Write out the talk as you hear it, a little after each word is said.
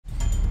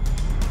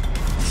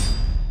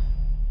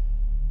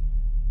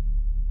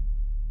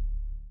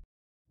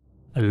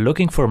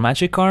Looking for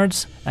magic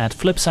cards? At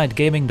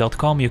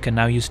flipsidegaming.com you can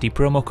now use the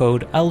promo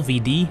code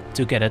LVD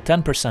to get a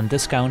 10%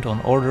 discount on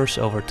orders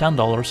over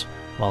 $10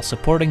 while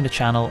supporting the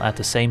channel at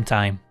the same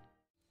time.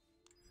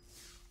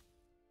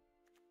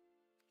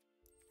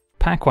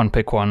 Pack one,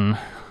 pick one.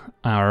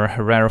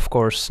 Our rare, of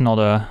course, not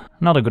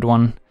a good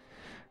one.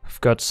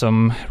 We've got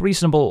some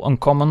reasonable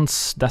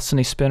uncommons.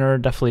 Destiny Spinner,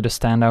 definitely the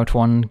standout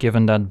one,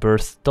 given that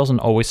Birth doesn't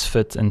always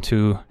fit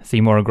into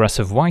the more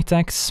aggressive white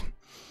decks.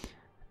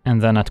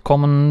 And then at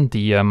common,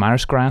 the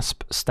Mars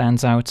Grasp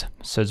stands out.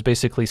 So it's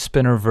basically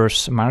Spinner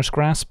versus Mars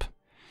Grasp.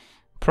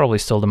 Probably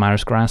still the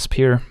Mars Grasp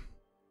here.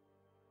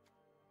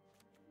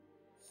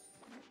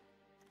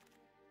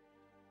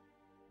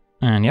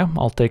 And yeah,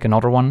 I'll take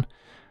another one.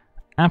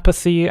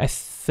 Apathy, I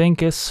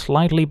think, is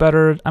slightly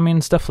better. I mean,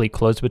 it's definitely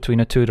close between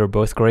the two. They're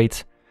both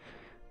great.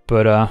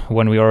 But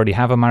when we already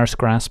have a Mars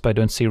Grasp, I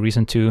don't see a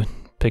reason to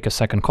pick a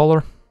second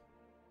color.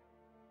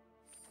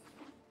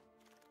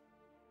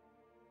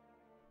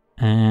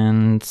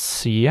 And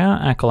yeah,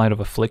 Acolyte of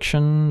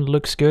Affliction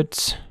looks good.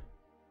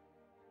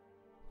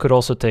 Could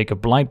also take a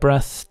Blight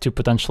Breath to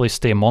potentially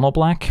stay mono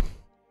black.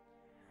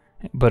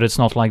 But it's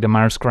not like the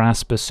Mars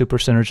Grasp is super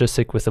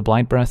synergistic with the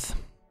Blight Breath.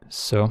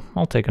 So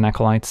I'll take an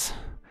Acolyte,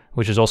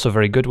 which is also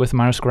very good with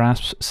Mars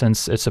Grasp,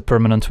 since it's a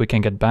permanent we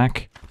can get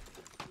back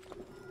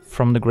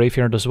from the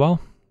graveyard as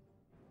well.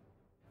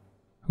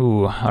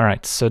 Ooh,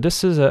 alright, so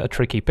this is a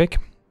tricky pick.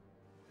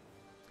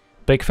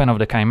 Big fan of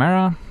the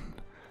Chimera.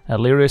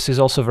 Lyrius is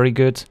also very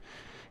good.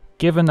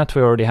 Given that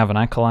we already have an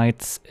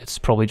Acolyte, it's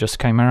probably just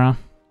Chimera.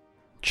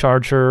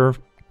 Charger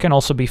can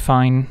also be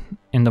fine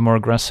in the more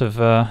aggressive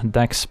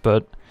decks,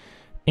 but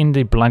in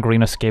the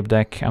Black-Green Escape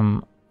deck,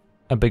 I'm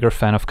a bigger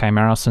fan of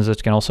Chimera, since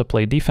it can also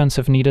play defense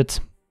if needed.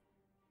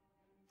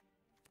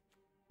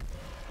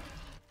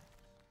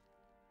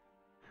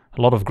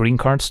 A lot of green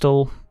cards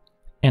still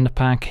in the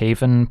pack.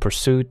 Haven,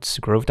 Pursuit,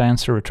 Grove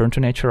Dancer, Return to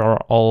Nature are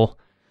all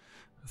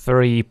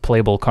very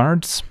playable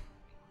cards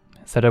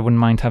that I wouldn't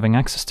mind having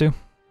access to.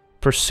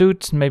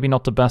 Pursuit, maybe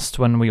not the best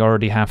when we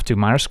already have two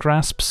Mars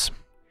Grasps.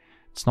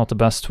 It's not the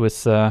best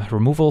with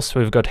removals.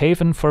 We've got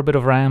Haven for a bit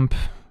of ramp,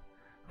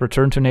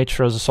 Return to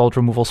Nature as a solid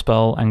removal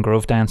spell, and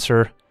Grove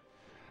Dancer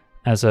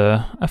as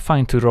a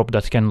fine 2-drop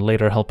that can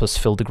later help us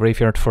fill the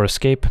graveyard for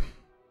escape.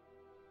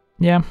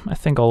 Yeah, I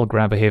think I'll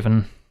grab a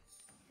Haven.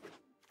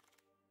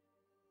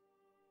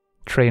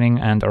 Training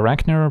and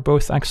Arachnir are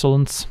both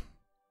excellent.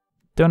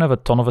 Don't have a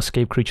ton of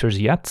escape creatures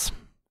yet,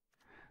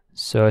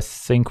 so I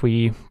think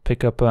we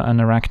pick up an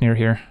Arachnir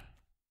here.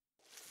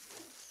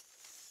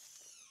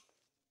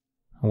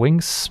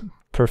 Wings,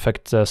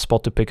 perfect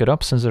spot to pick it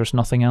up since there's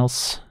nothing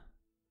else.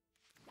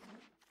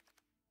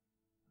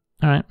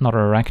 Alright, another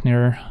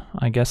Arachnir,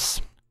 I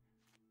guess.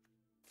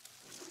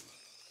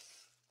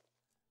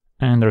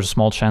 And there's a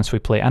small chance we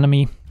play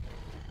enemy.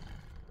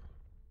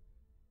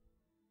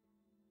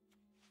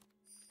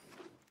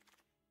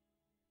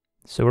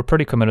 So we're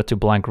pretty committed to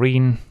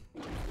black-green.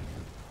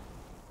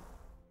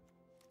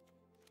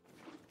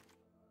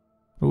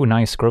 Ooh,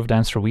 nice, Grove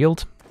Dancer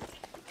Wield.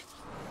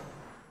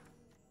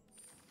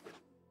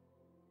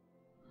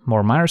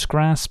 More Mars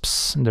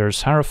Grasps,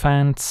 there's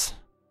Hierophant,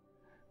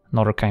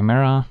 another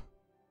Chimera.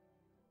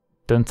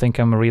 Don't think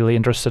I'm really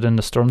interested in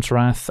the Storm's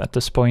Wrath at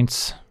this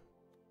point.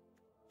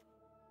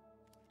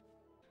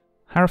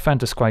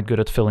 Hierophant is quite good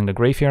at filling the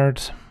graveyard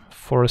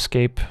for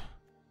escape,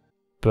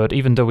 but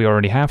even though we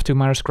already have two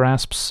Mars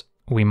Grasps,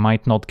 we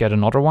might not get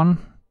another one,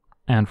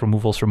 and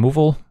removal's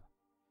removal.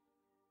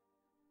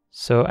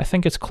 So I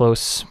think it's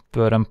close,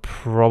 but I'm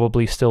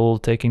probably still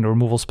taking the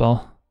removal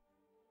spell.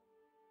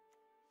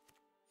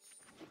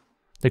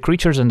 The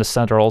creatures in the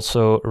set are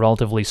also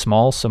relatively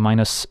small, so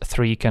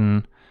 -3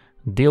 can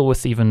deal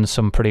with even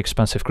some pretty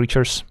expensive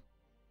creatures.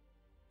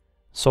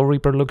 Soul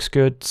Reaper looks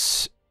good.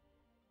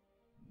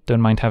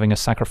 Don't mind having a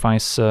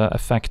sacrifice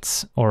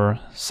effect or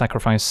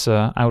sacrifice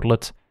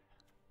outlet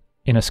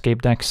in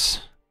escape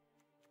decks.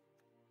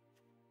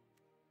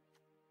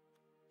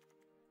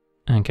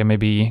 And can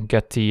maybe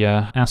get the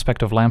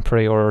aspect of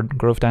Lamprey or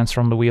Grove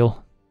Dancer on the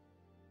wheel.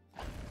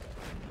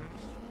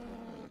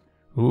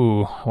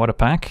 Ooh, what a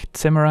pack.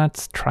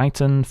 Timurat,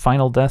 Triton,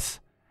 Final Death.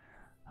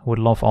 I would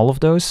love all of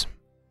those.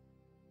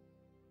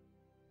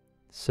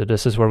 So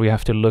this is where we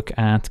have to look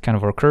at kind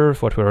of our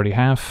curve, what we already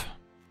have.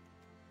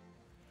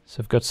 So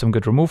I've got some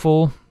good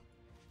removal.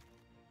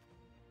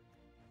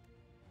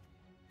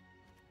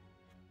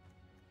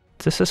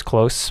 This is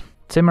close.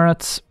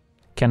 Timurat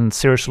can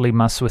seriously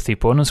mess with the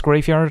opponent's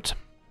graveyard,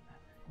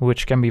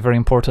 which can be very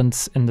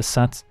important in this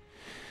set.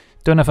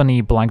 Don't have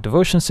any Black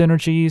Devotion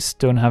synergies,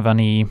 don't have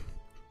any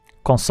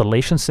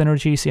Constellation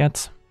synergies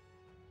yet.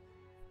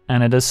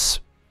 And it is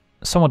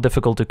somewhat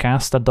difficult to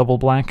cast at double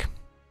black.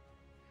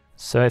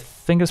 So I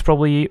think it's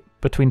probably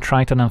between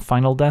Triton and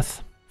Final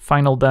Death.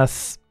 Final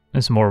Death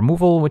is more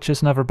removal, which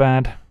is never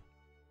bad.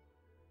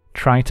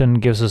 Triton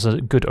gives us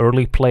a good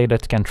early play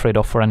that can trade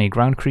off for any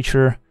ground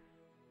creature,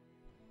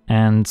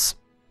 and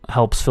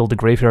helps fill the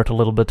graveyard a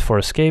little bit for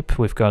escape.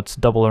 We've got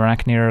double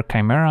Arachnir,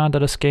 Chimera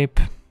that escape.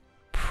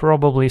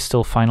 Probably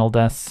still Final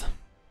Death.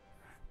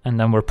 and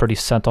then we're pretty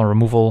set on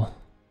removal.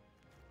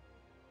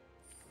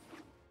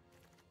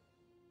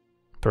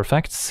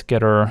 Perfect.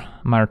 Get our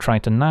Mire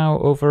Triton now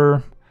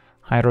over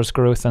Hydra's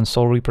Growth and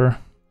Soul Reaper.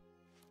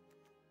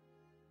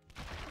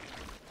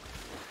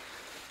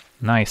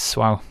 Nice,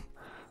 wow.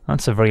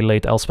 That's a very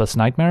late Elspeth's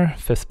Nightmare,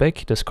 5th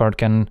pick. This card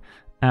can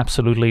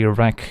absolutely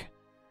wreck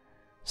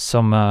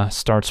some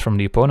starts from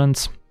the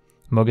opponent.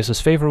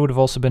 Mogus's Favor would have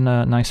also been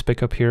a nice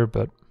pickup here,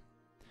 but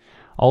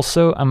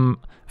also I'm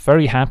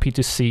very happy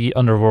to see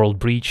Underworld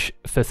Breach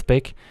 5th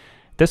pick.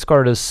 This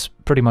card is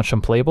pretty much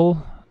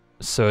unplayable,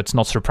 so it's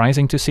not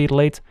surprising to see it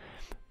late,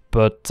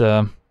 but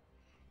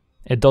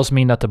it does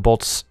mean that the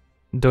bots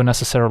don't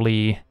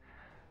necessarily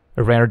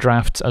rare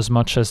draft as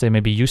much as they may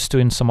be used to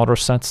in some other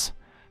sets.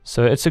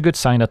 So it's a good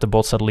sign that the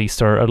bots at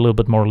least are a little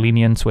bit more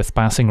lenient with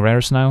passing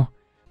rares now.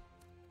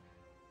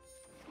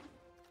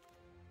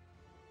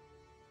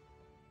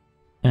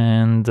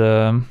 And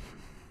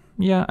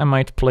yeah, I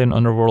might play an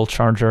Underworld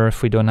Charger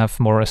if we don't have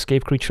more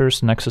escape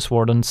creatures, Nexus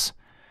Wardens,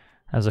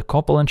 as a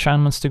couple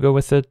enchantments to go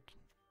with it.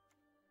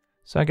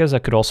 So I guess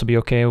that could also be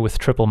okay with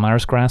triple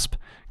Mire's Grasp.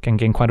 Can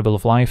gain quite a bit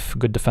of life,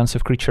 good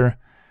defensive creature.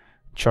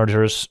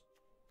 Charger's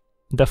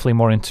definitely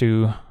more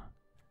into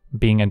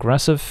being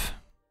aggressive.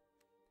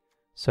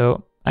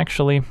 So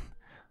actually,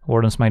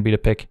 Wardens might be the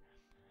pick.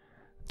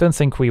 Don't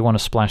think we want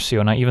to splash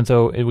Siona, even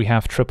though we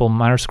have triple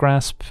Mire's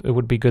Grasp, it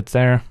would be good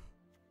there.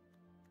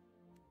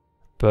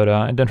 But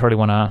I don't really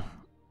want to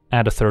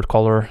add a third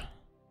color.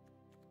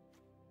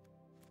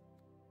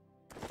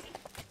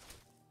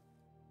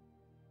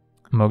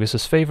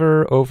 Mogus's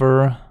Favor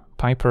over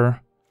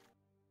Piper.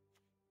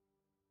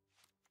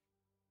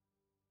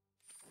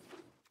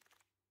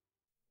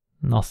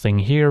 Nothing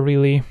here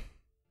really.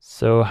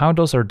 So how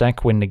does our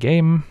deck win the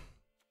game?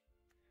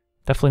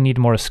 Definitely need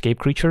more escape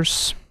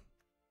creatures.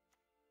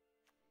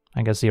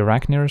 I guess the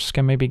Arachnirs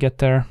can maybe get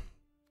there.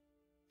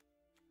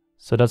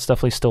 So that's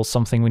definitely still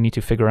something we need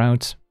to figure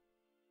out.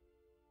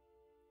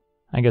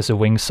 I guess the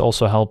Wings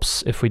also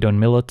helps if we don't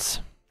mill it.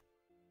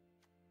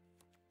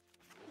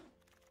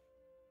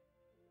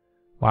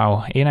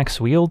 Wow,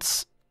 Anax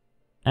Wields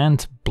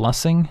and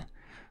Blessing.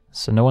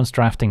 So no one's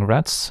drafting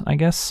reds, I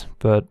guess,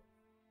 but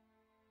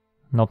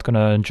not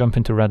gonna jump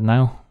into red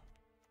now.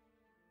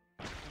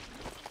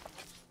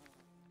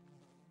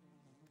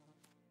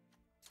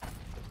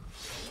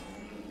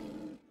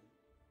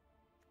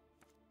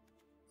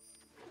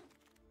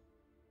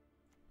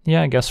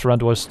 Yeah, I guess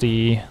red was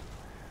the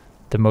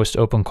most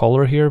open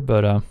color here,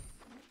 but I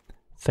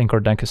think our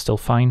deck is still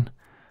fine.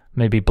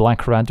 Maybe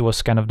black-red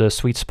was kind of the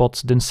sweet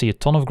spot. Didn't see a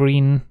ton of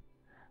green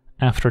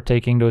after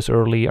taking those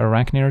early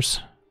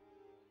Arachnirs.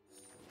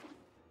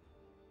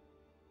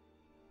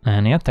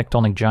 And yeah,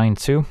 Tectonic Giant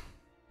too.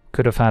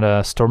 Could have had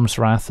a Storm's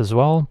Wrath as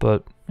well,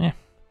 but yeah,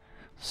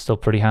 still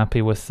pretty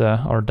happy with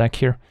our deck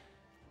here.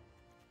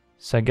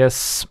 So I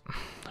guess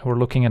we're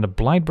looking at a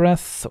Blight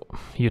Breath.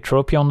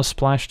 Eutropia on the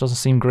splash doesn't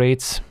seem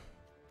great.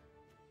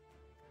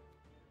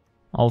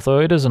 Although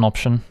it is an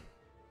option.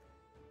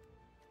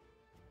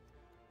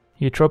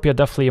 Eutropia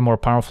definitely a more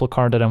powerful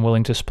card that I'm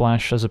willing to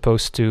splash as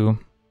opposed to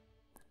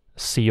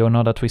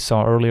Siona that we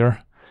saw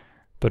earlier.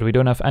 But we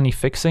don't have any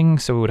fixing,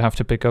 so we would have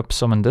to pick up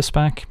some in this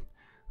pack.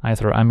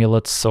 Either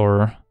Amulets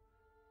or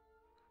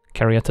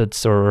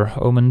Caryatids or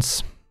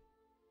Omens.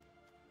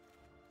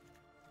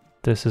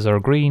 This is our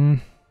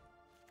green.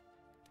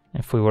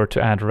 If we were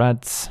to add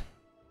reds,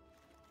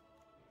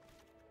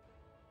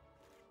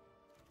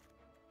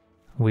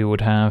 we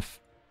would have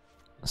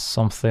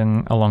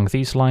something along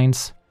these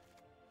lines.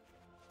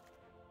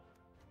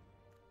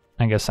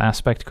 I guess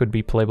Aspect could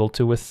be playable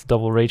too with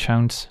double Rage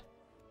Hounds.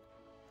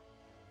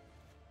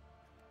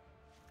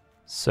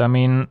 So I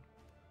mean,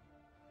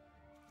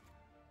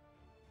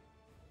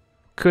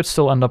 could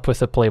still end up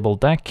with a playable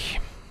deck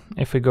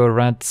if we go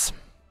reds.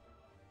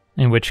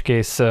 In which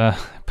case,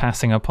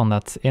 passing up on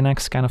that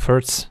Anax kind of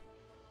hurts.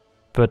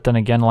 But then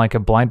again, like a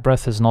Blight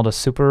Breath is not a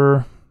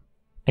super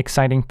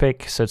exciting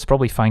pick, so it's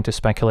probably fine to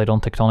speculate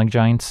on Tectonic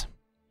Giants.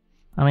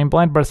 I mean,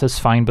 Blight Breath is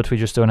fine, but we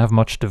just don't have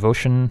much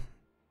devotion.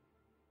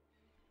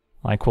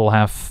 Like, we'll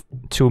have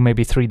 2,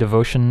 maybe 3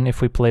 devotion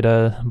if we played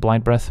a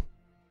Blight Breath.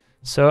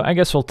 So I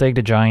guess we'll take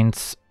the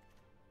Giants.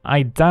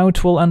 I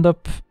doubt we'll end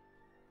up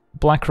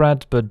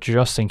black-red, but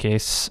just in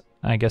case,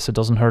 I guess it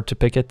doesn't hurt to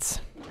pick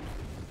it,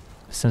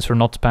 since we're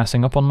not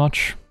passing up on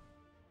much.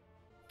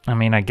 I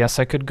mean, I guess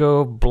I could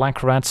go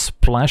black-red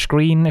splash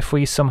green if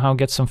we somehow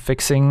get some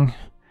fixing,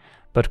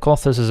 but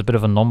Clothis is a bit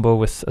of a nombo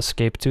with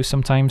Escape too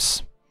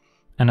sometimes,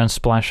 and then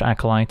splash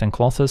Acolyte and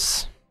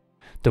Clothis.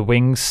 The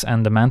Wings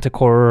and the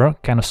Manticore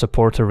kind of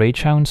support the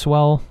Rage Hounds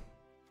well,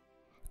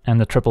 and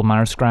the triple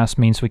Mire's Grasp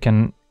means we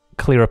can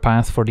clear a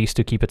path for these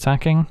to keep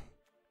attacking.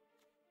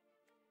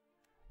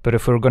 But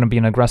if we're going to be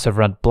an aggressive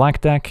red-black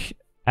deck,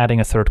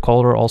 adding a third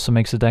color also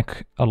makes the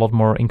deck a lot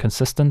more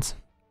inconsistent.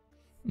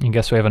 I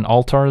guess we have an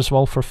Altar as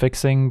well for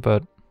fixing,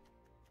 but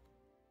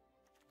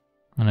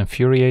an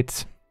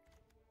Infuriate.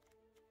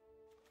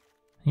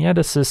 Yeah,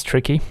 this is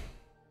tricky.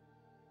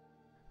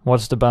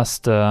 What's the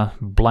best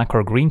black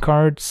or green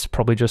cards?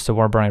 Probably just a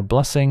Warbriar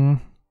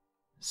Blessing.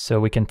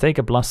 So we can take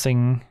a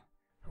Blessing,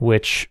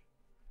 which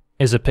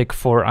is a pick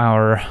for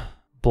our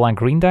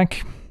black-green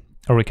deck,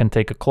 or we can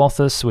take a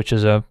Clothis, which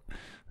is a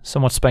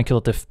somewhat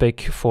speculative pick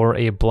for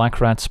a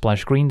black-red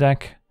splash green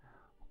deck,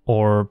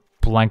 or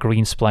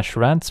black-green splash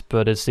red,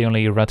 but it's the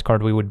only red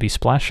card we would be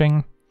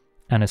splashing,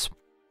 and it's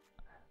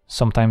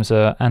sometimes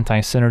a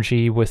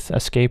anti-synergy with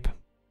Escape.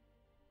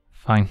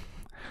 Fine.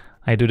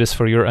 I do this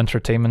for your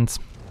entertainment.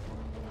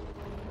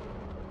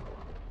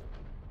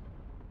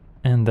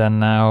 And then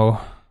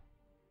now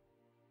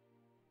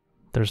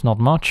there's not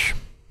much.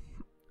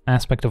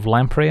 Aspect of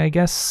Lamprey, I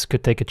guess.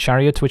 Could take a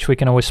Chariot, which we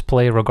can always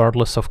play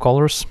regardless of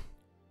colors.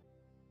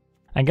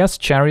 I guess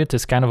Chariot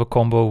is kind of a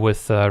combo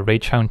with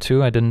Ragehound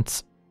too. I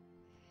didn't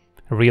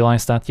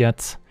realize that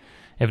yet.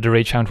 If the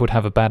Ragehound would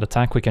have a bad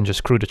attack, we can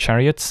just crew the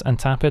Chariot and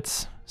tap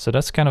it. So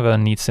that's kind of a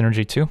neat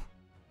synergy too.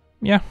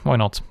 Yeah, why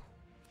not?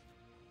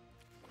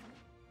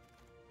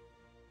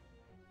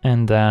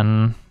 And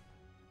then,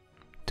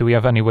 do we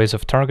have any ways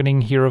of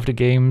targeting Hero of the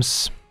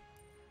Games?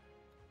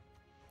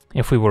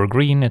 If we were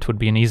green, it would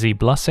be an easy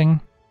Blessing.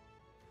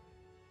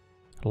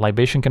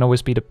 Libation can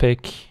always be the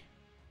pick.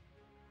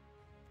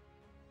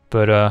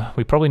 But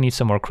we probably need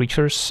some more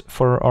creatures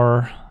for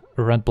our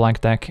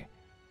red-black deck.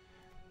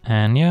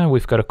 And yeah,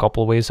 we've got a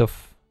couple ways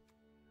of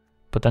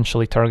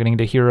potentially targeting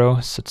the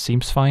hero, so it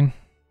sees fine.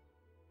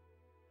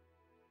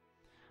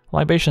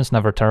 Libation's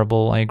never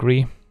terrible, I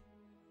agree.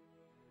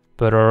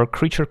 But our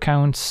creature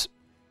count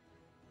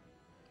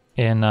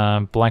in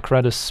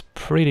black-red is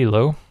pretty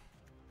low.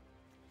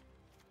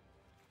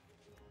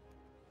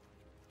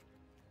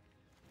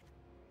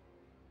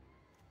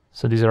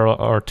 So these are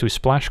our two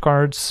splash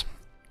cards,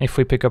 if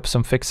we pick up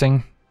some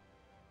fixing.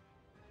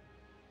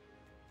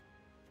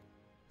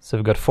 So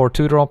we've got 4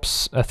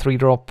 2-drops, a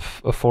 3-drop,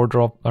 a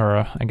 4-drop, or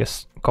I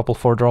guess a couple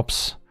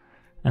 4-drops,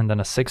 and then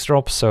a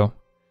 6-drop, so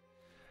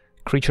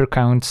creature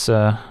counts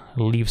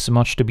leaves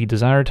much to be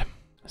desired.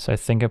 So I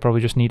think I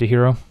probably just need a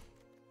hero.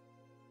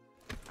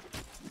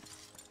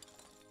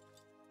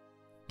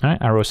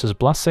 Alright, Aros's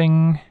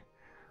Blessing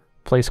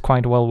plays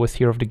quite well with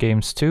Hero of the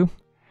Games too.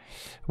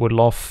 Would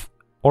love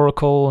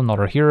Oracle,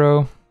 another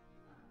hero.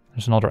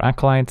 There's another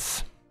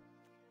Acolyte.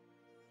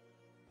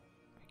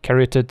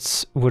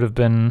 Caryatids would have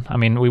been... I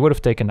mean, we would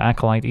have taken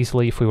Acolyte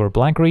easily if we were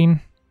black-green.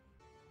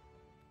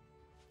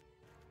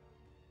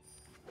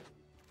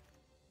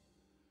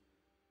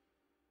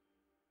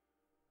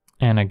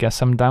 And I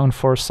guess I'm down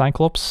for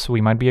Cyclops.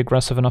 We might be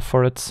aggressive enough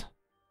for it.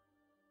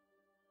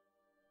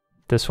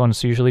 This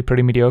one's usually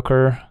pretty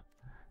mediocre.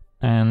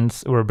 And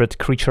we're a bit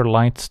creature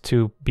light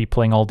to be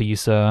playing all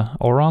these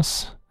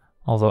auras.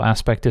 Although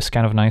Aspect is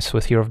kind of nice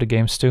with Hero of the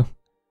Games too.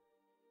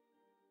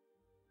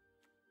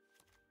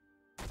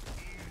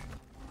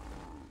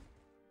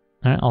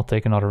 Alright, I'll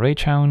take another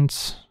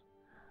Ragehound.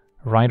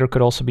 Rider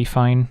could also be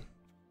fine.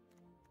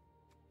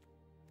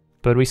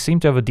 But we seem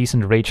to have a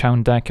decent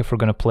Ragehound deck if we're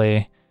gonna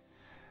play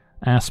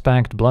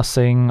Aspect,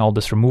 Blessing, all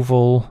this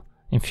removal,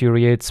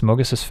 Infuriates,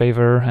 Mogus's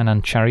Favor, and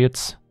then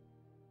Chariots.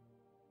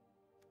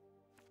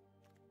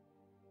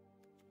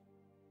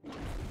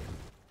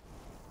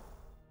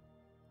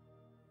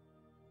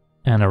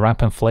 And a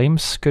Wrap in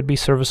Flames could be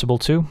serviceable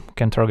too.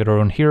 Can target our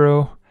own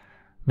hero,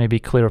 maybe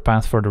clear a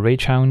path for the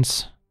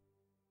Ragehounds.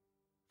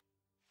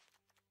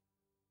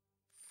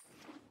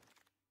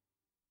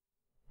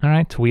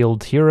 Alright,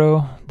 wheeled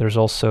hero. There's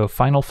also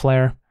Final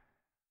Flare.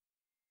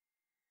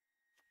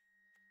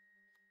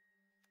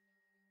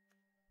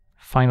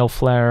 Final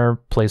Flare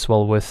plays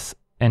well with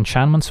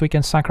enchantments we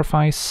can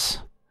sacrifice.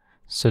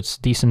 So it's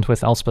decent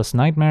with Elspeth's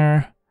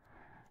Nightmare.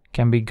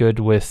 Can be good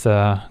with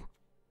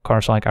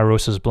cards like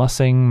Aros's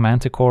Blessing,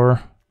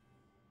 Manticore.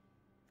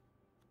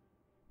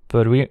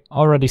 But we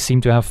already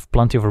seem to have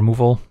plenty of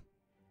removal.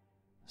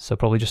 So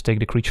probably just take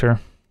the creature.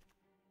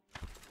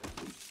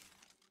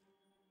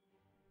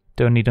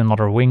 Don't need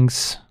another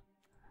Wings.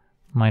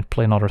 Might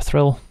play another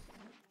Thrill.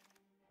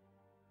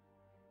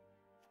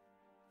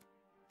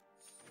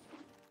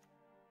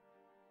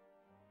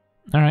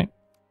 Alright.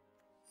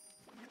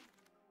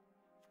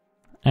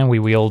 And we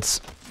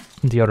wield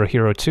the other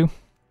hero too.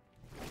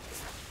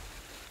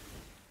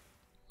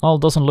 Well,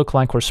 it doesn't look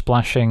like we're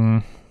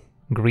splashing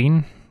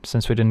green,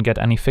 since we didn't get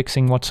any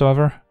fixing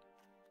whatsoever.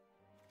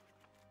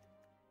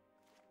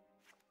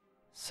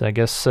 So I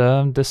guess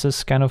this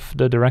is kind of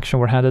the direction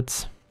we're headed.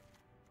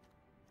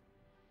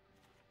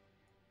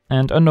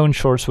 And Unknown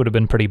Shores would have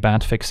been pretty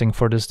bad fixing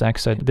for this deck,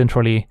 so I didn't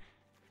really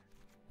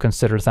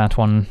consider that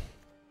one.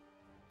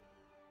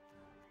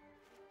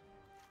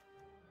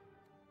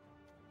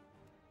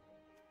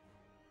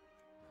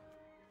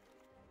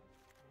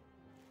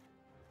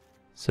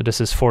 So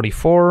this is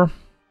 44.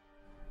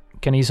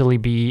 Can easily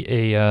be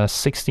a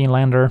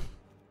 16-lander.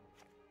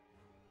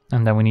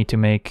 And then we need to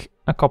make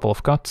a couple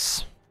of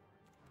cuts.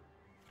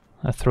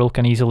 A Thrill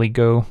can easily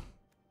go.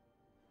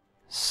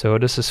 So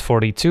this is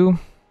 42.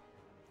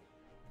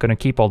 Gonna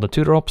keep all the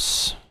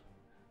 2-drops,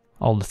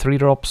 all the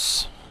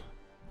 3-drops.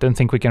 Don't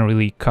think we can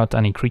really cut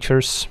any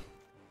creatures.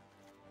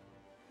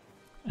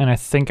 And I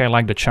think I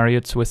like the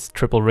Chariots with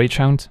triple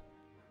Ragehound.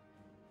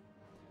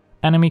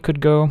 Enemy could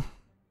go.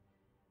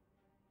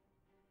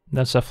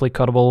 That's definitely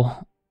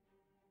cuttable.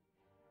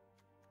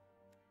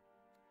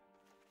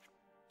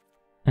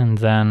 And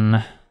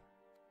then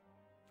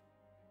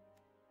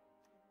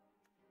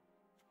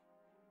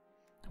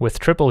with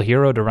triple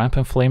hero, the Ramp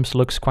in Flames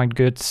looks quite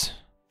good.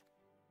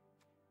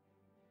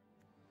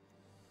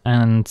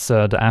 And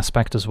the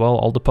aspect as well,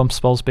 all the pump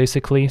spells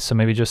basically, so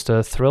maybe just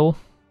a Thrill.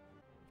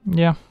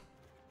 Yeah.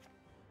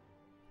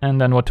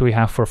 And then what do we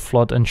have for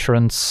Flood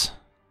Insurance?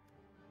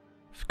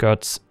 We've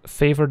got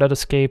Favor that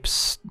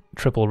escapes,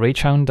 triple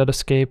Rage Hound that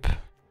escape,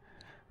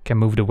 can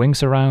move the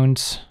wings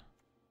around.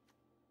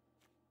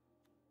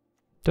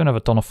 Don't have a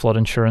ton of Flood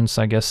Insurance,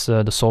 I guess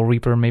the Soul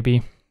Reaper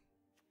maybe.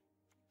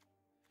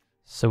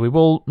 So we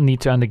will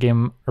need to end the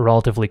game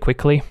relatively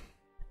quickly.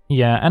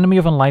 Yeah, Enemy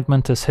of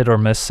Enlightenment is hit or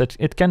miss.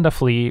 It can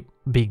definitely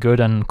be good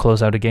and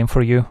close out a game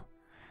for you,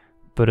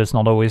 but it's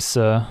not always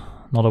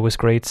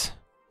great.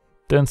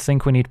 Don't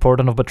think we need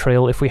Portent of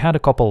Betrayal. If we had a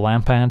couple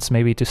lamp ads,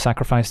 maybe to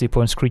sacrifice the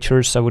opponent's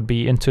creatures, I would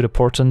be into the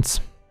Portent.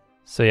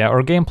 So yeah,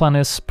 our game plan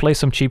is play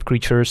some cheap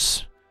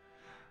creatures,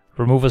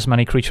 remove as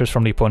many creatures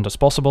from the opponent as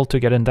possible to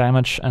get in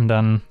damage, and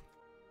then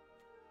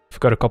we've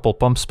got a couple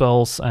pump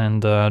spells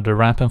and the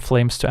Ramp in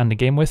Flames to end the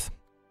game with.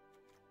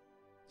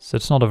 So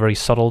it's not a very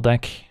subtle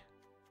deck.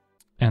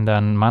 And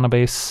then mana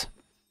base,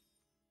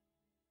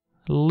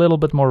 a little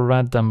bit more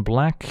red than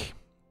black.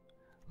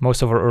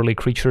 Most of our early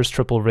creatures,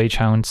 triple Rage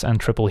Hounds and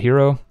triple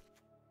Hero,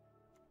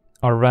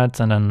 are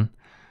red, and then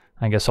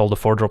I guess all the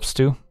 4-drops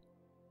too.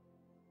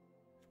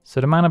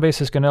 So the mana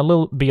base is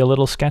gonna be a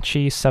little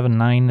sketchy.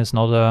 7-9 is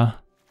not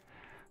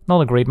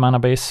a great mana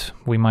base.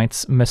 We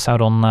might miss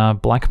out on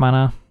black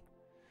mana.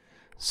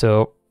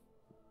 So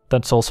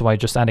that's also why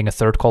just adding a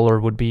third color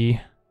would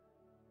be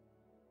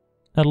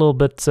a little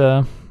bit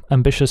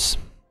ambitious,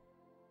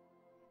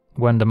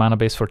 when the mana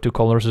base for 2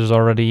 colors is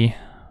already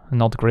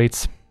not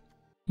great.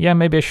 Yeah,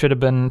 maybe I should have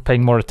been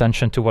paying more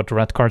attention to what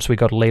red cards we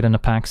got late in the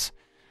packs,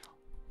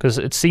 because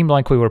it seemed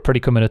like we were pretty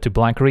committed to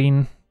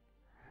black-green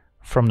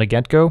from the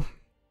get-go.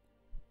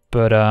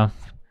 But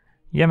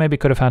yeah, maybe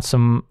could have had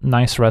some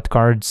nice red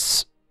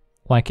cards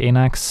like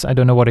Anax. I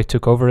don't know what I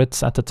took over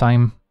it at the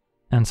time,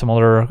 and some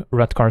other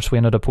red cards we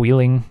ended up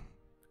wheeling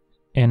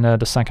in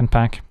the second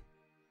pack.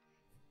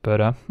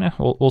 But yeah,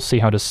 we'll see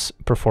how this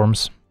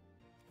performs.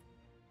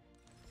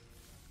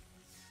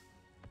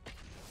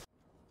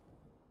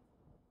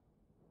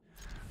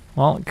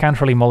 Well, can't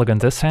really mulligan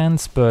this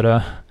hand, but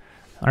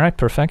alright,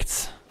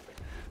 perfect.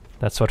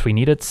 That's what we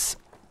needed.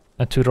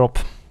 A 2-drop.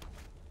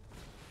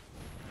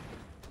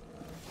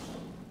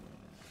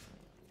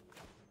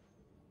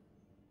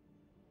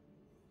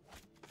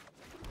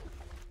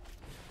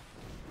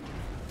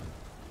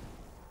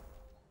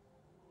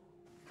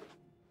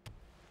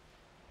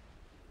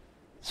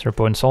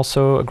 Serpoint's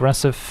also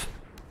aggressive.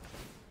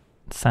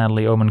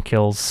 Sadly, Omen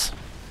kills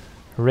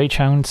Rage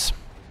Hounds.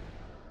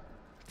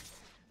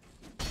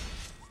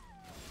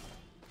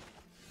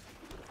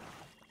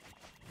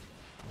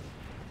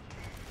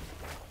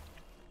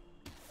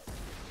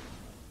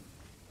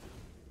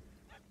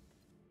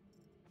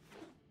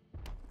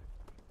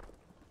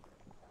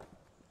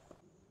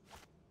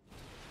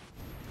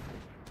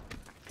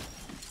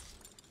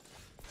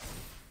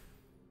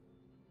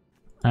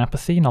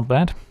 Apathy, not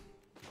bad.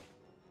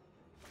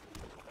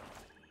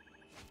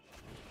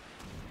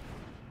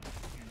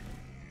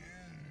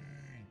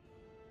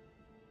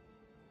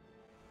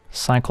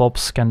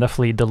 Cyclops can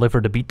definitely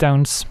deliver the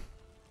beatdowns.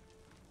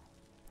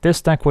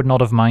 This deck would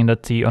not have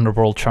minded the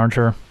Underworld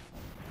Charger.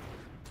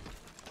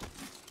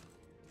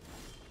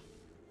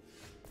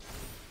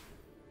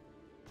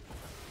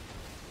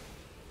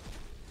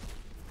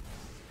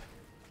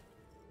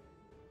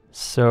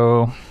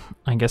 So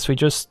I guess we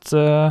just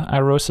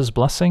Irosa's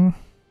Blessing.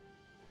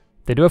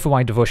 They do have a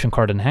White Devotion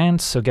card in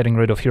hand, so getting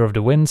rid of Hero of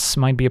the Winds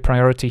might be a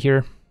priority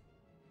here.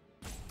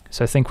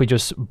 So I think we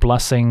just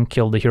Blessing,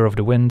 kill the Hero of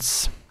the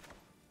Winds.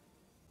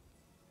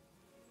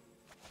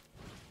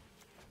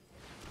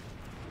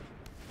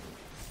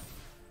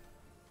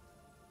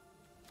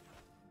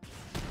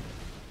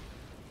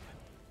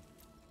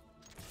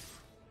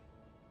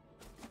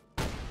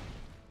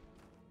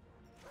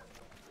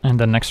 And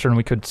then next turn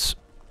we could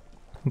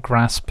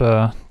grasp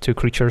 2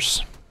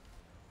 creatures.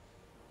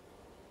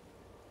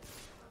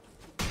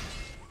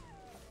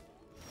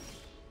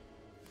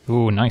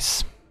 Ooh,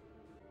 nice.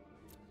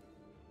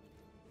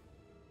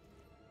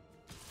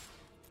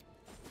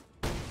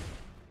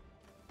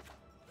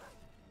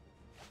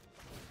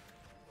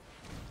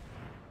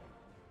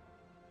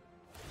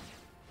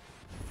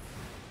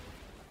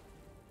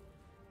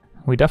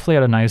 We definitely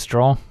had a nice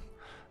draw.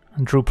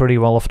 Drew pretty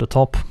well off the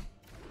top.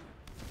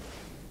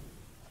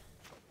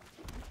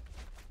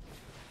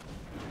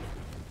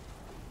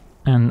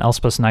 And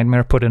Elspeth's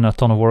Nightmare put in a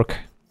ton of work.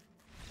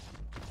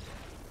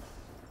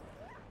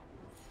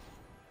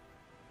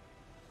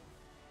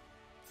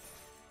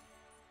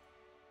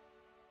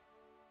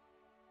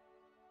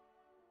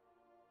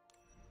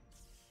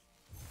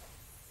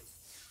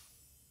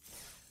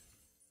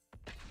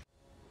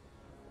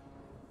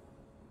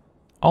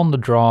 On the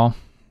draw,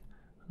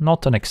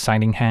 Not an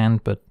exciting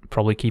hand, but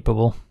probably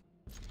keepable.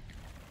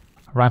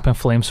 Ramp in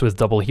Flames with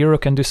double hero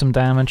can do some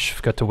damage.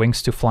 We've got the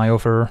wings to fly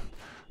over.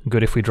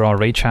 Good if we draw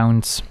Rage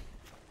Hounds.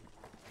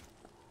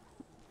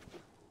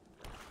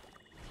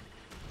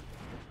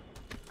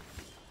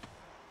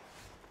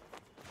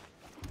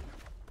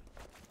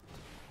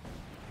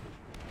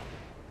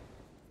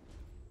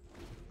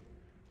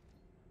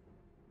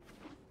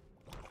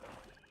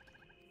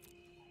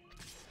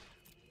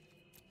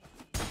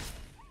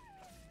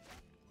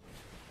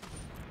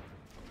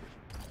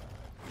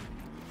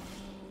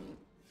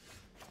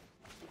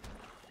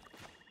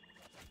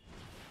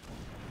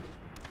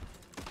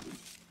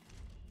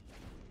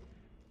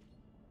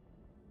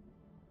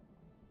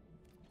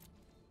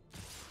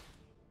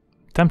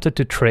 Tempted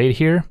to trade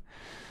here,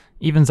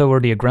 even though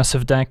we're the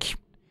aggressive deck.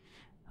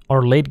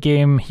 Our late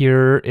game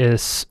here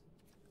is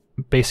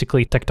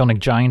basically Tectonic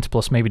Giant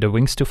plus maybe the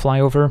wings to fly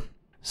over,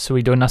 so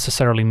we don't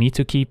necessarily need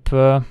to keep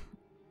the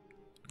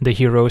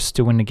heroes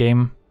to win the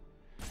game.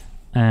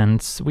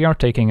 And we are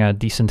taking a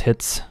decent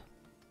hit,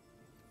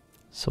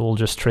 so we'll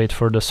just trade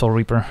for the Soul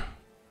Reaper.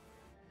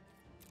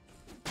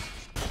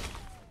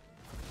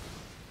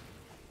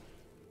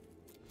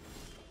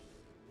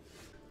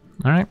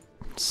 Alright,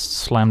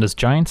 slam this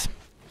Giant.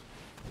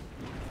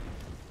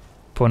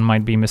 Opponent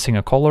might be missing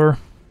a color.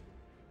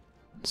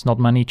 There's not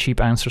many cheap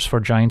answers for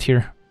Giant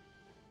here.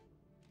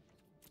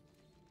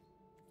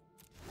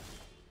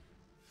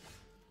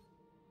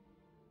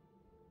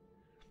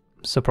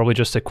 So probably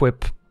just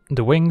equip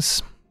the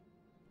wings,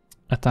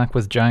 attack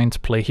with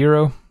Giant, play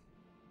hero.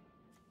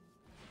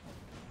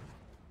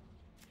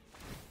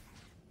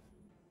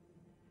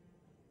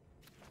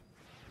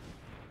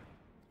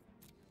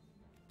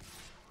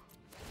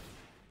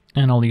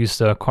 And I'll use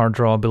the card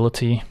draw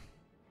ability.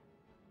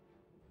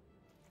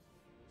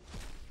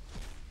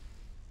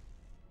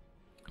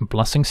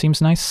 Blessing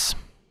seems nice.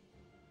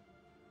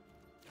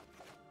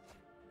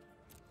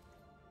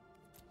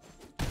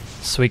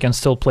 So we can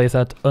still play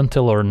that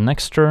until our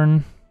next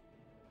turn.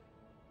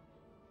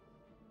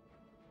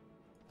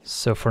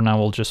 So for now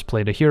we'll just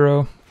play the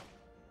hero.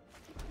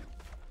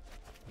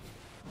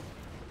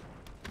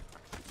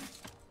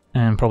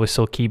 And probably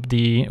still keep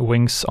the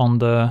wings on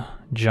the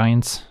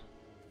Giants.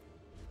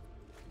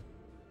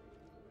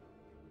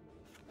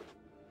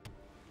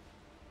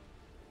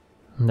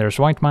 There's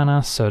white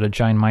mana, so the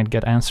Giant might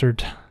get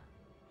answered.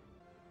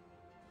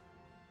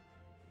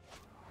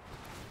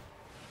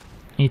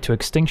 E2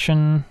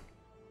 Extinction.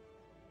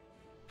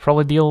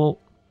 Probably deal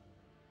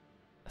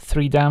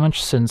 3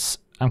 damage, since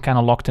I'm kind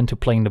of locked into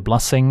playing the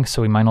Blessing,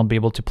 so we might not be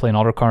able to play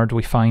another card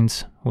we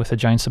find with the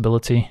Giant's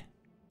ability.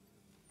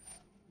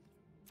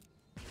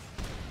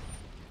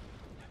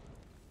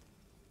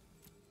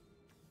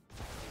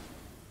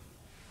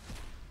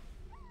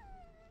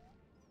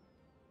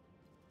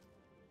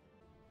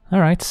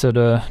 Alright, so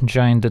the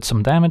Giant did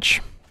some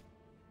damage.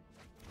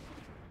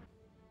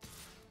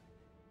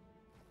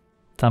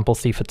 Temple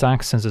Thief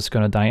attack, since it's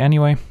gonna die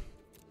anyway.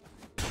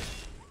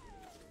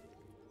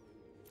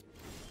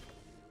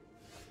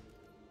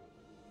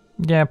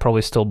 Yeah,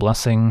 probably still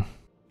Blessing.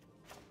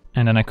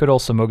 And then I could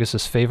also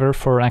Mogus's Favor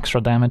for extra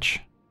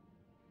damage.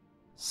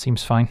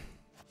 Seems fine.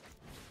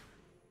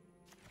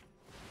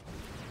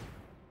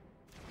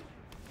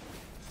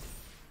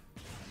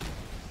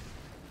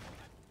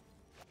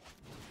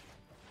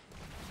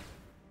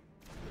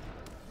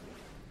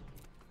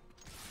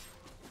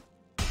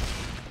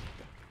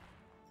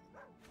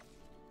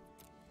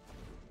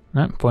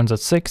 Points at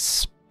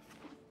 6.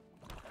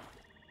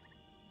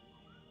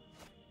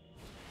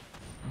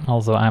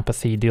 Although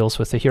Apathy deals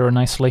with the hero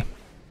nicely.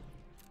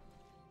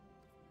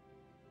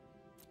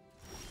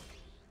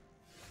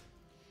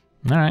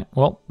 Alright,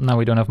 well, now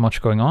we don't have much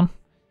going on.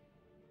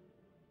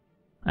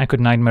 I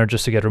could Nightmare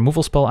just to get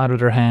removal spell out of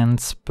their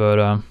hands, but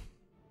I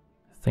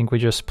think we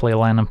just play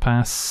land and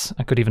pass.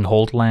 I could even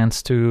hold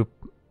lands to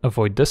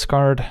avoid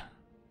discard,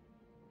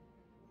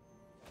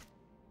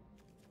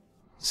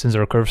 since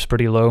our curve's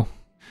pretty low.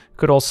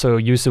 Could also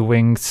use the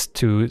wings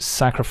to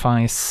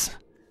sacrifice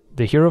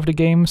the hero of the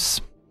games,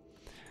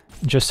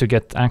 just to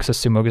get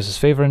access to Mogus's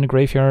Favor in the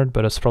graveyard,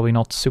 but it's probably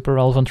not super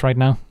relevant right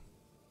now.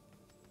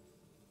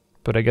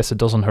 But I guess it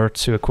doesn't hurt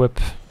to equip.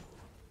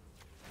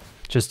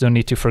 Just don't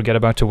need to forget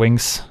about the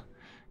wings,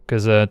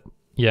 because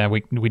yeah,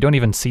 we don't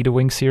even see the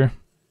wings here.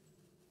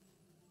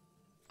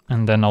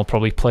 And then I'll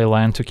probably play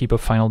land to keep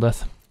up Final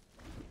Death.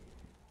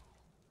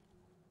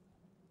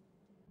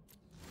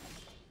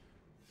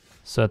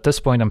 So at this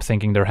point I'm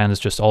thinking their hand is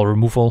just all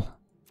removal.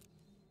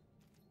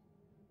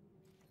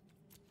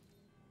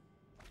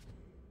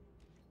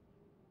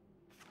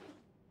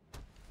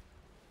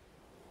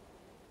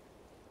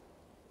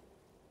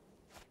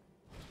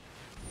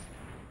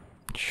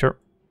 Sure.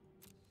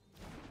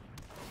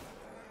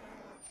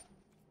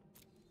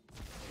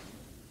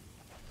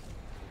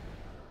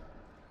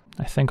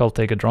 I think I'll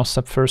take a draw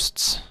step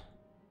first.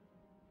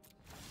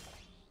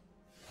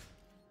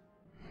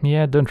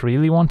 Yeah, don't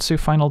really want to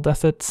Final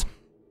Death it.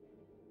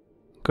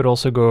 Could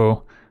also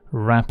go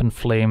Ramp in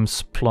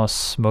Flames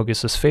plus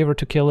Mogus's Favor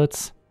to kill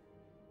it.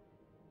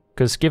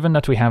 Because given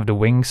that we have the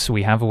wings,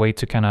 we have a way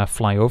to kind of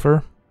fly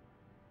over.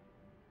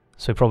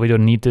 So we probably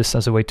don't need this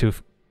as a way to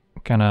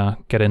kind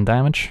of get in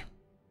damage.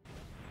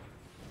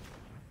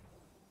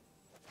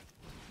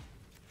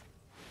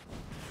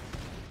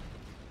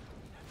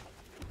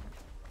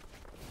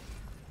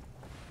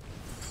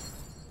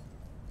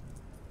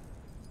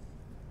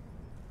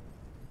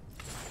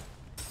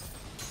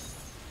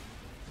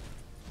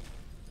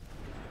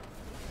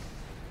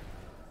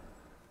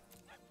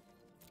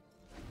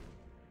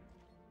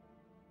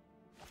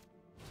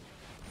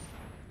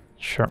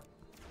 Sure.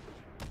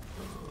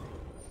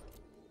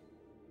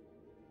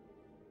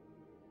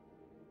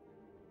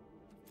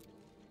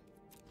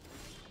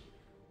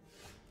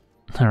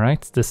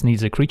 Alright, this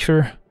needs a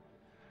creature,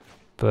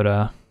 but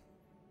I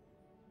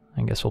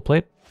guess we'll play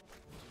it.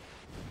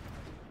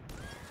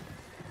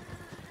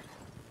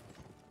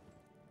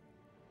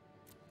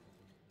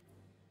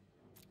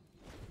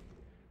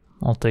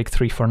 I'll take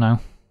 3 for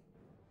now.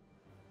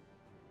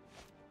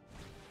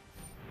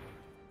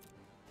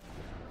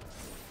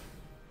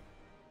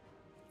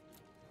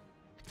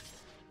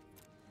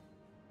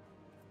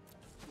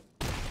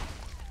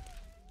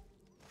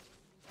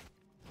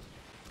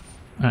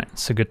 Alright,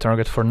 it's a good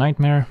target for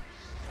Nightmare.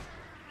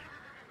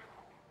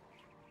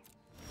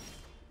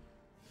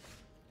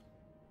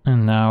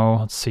 And now,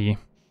 let's see,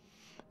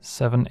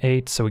 7,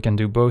 8, so we can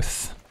do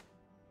both.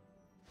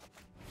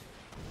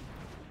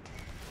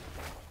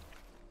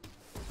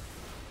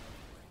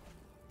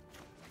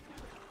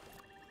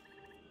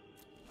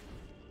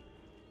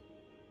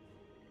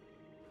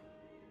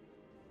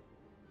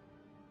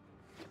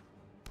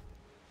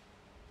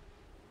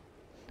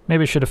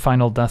 Maybe I should have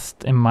final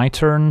deathed in my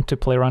turn to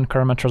play around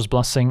Karametra's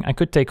Blessing. I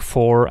could take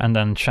 4 and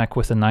then check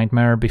with the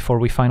Nightmare before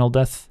we final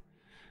death.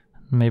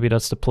 Maybe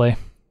that's the play.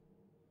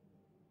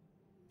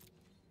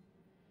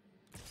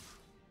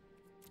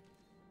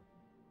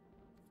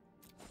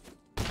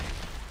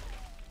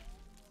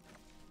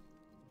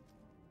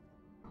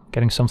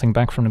 Getting something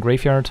back from the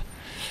graveyard.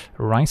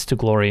 Rise to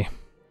Glory.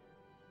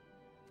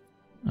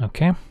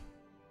 Okay.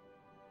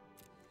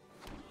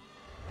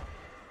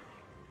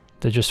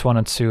 They just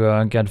wanted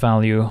to get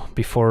value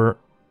before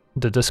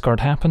the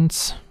discard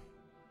happens.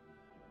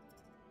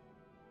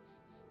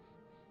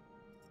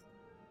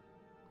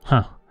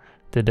 Huh.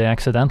 Did they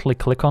accidentally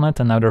click on it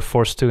and now they're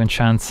forced to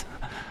enchant?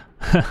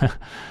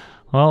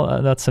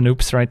 Well, that's an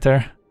oops right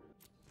there.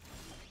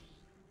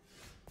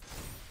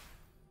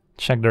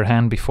 Check their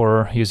hand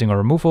before using a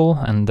removal,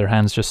 and their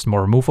hand's just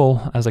more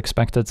removal as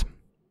expected.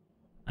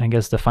 I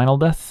guess the final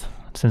death,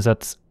 since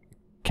that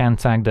can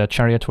tag the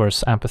Chariot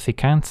whereas Apathy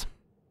can't.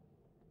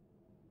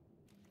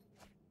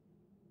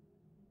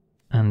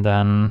 And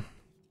then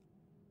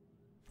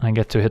I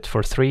get to hit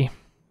for 3.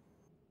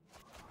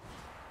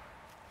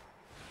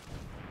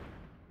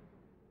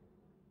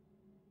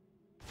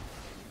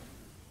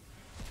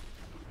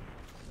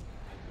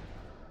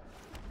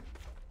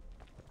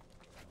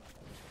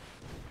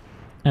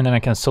 And then I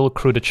can still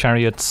accrue the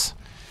Chariots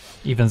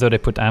even though they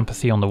put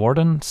Apathy on the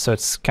Warden, so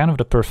it's kind of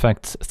the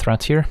perfect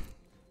threat here.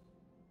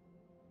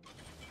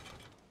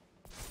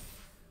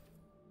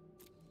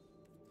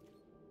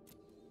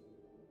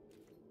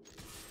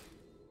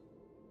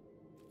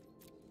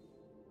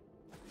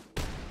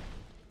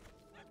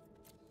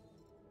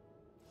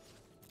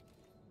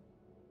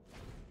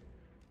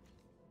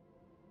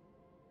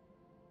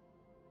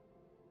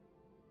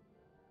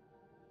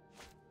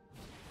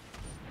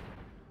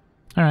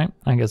 Alright,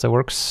 I guess that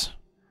works.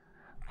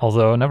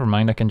 Although, never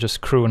mind, I can just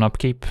crew and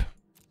upkeep.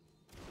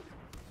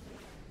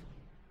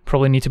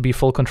 Probably need to be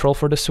full control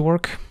for this to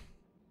work.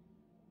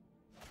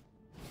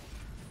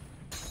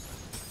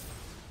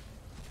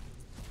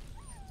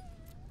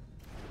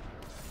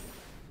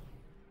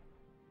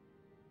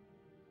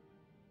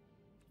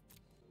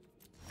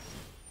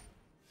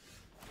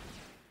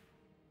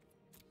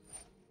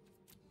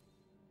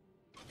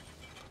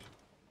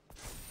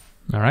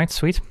 Alright,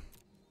 sweet.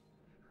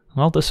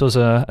 Well, this was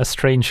a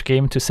strange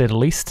game to say the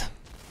least.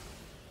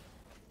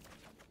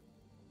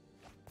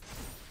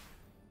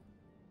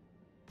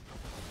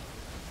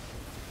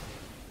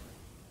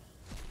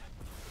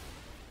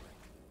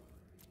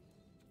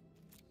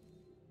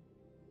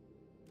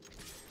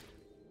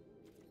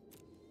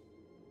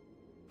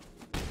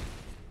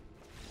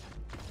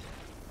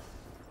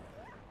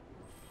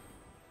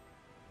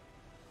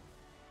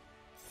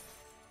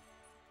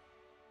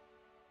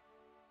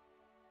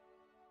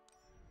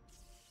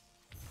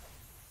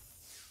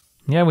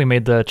 Yeah, we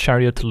made the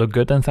Chariot look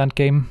good in that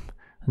game,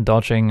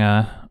 dodging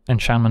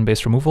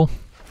enchantment-based removal.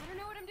 I don't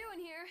know what I'm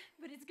doing here,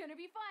 but it's gonna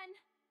be fun.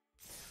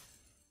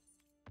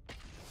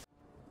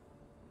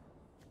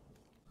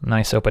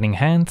 Nice opening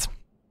hand.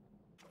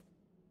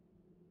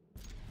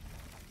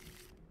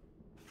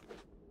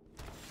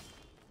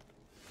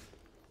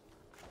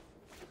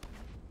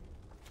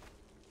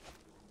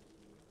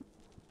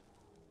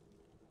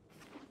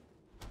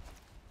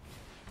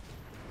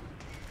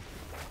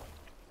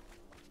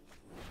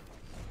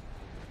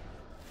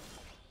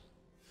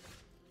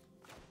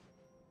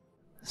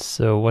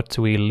 So what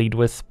do we lead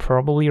with?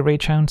 Probably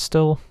Rage Hound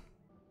still.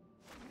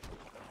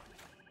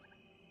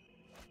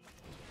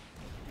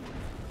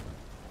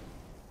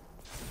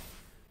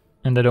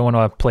 And I don't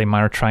want to play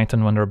Mire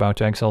Triton when they're about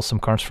to exile some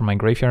cards from my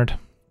graveyard.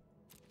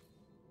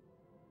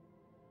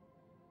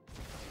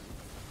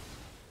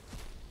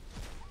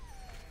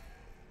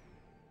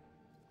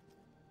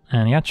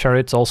 And yeah,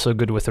 Chariot's also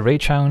good with the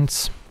Rage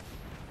Hounds.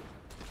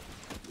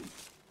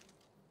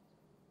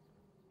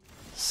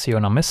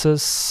 Siona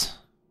misses.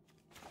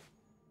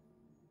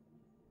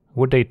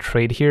 Would they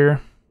trade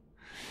here?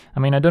 I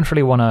mean, I don't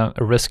really want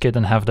to risk it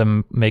and have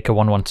them make a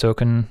 1/1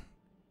 token.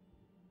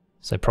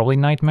 So probably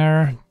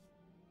Nightmare.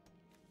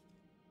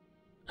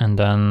 And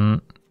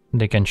then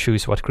they can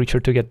choose what creature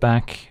to get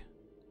back.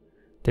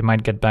 They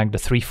might get back the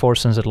 3/4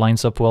 since it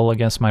lines up well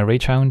against my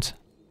Rage Hound.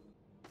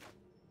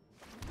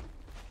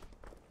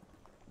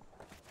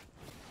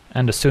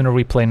 And the sooner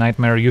we play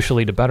Nightmare,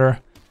 usually the better.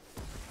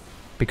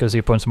 Because the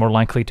opponent's more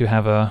likely to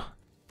have a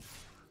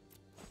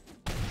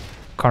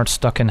card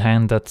stuck in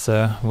hand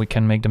that we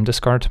can make them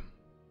discard.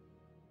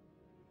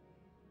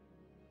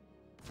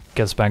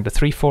 Gets back the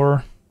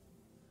 3/4,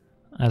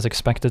 as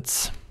expected.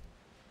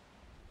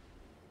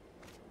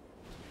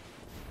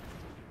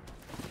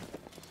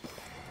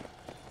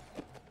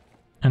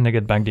 And they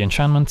get back the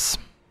enchantments.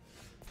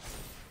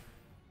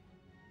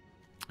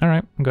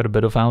 Alright, got a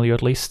bit of value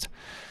at least.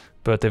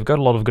 But they've got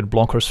a lot of good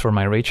blockers for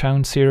my Rage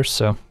Hounds here,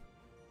 so...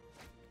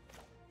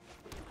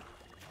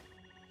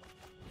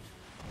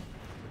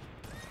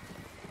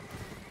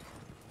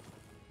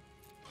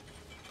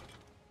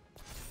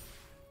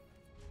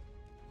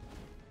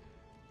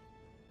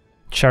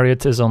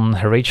 Chariot is on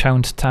Rage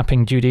Hound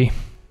tapping duty.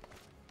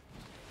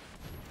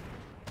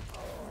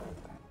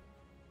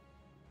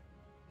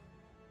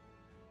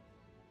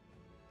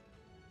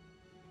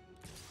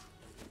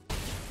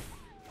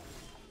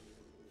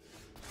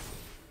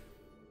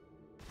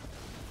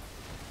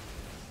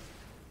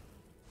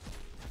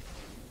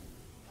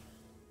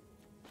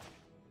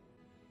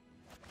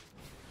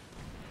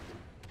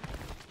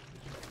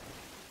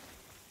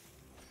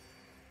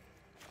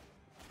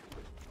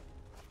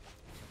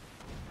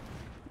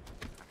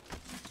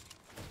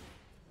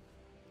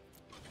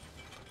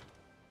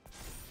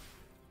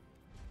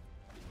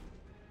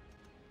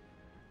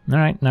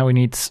 Alright, now we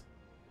need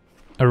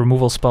a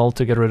removal spell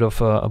to get rid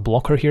of a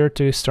blocker here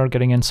to start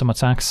getting in some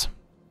attacks.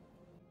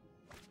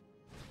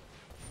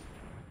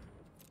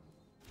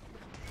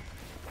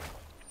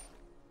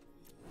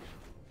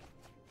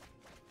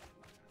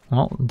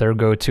 Well, there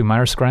go 2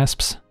 Mire's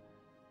Grasps.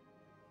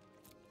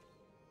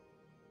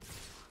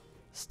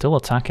 Still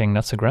attacking,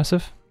 that's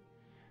aggressive.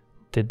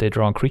 Did they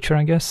draw a creature,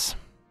 I guess?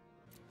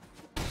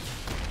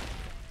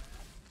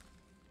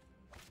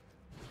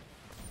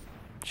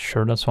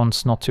 Sure, that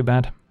one's not too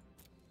bad.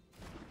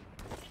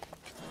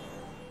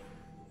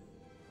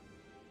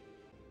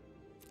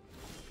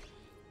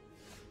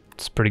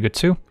 It's pretty good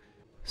too.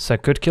 So I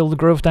could kill the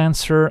Grove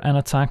Dancer and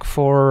attack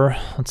for,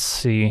 let's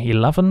see,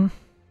 11.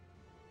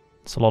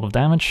 It's a lot of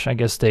damage. I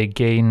guess they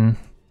gain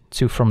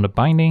 2 from the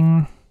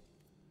binding.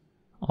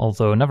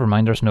 Although, never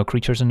mind, there's no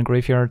creatures in the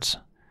graveyards.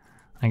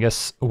 I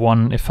guess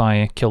 1 if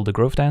I kill the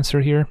Grove Dancer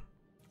here.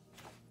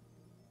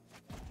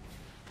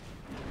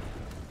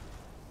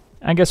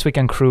 I guess we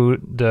can crew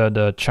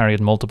the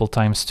Chariot multiple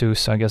times too,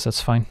 so I guess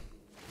that's fine.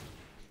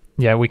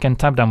 Yeah, we can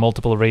tap down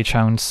multiple Rage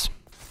Hounds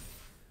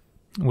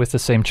with the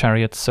same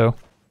Chariot, so...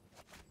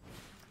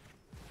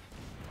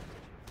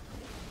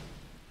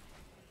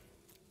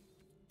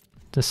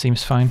 this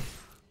seems fine.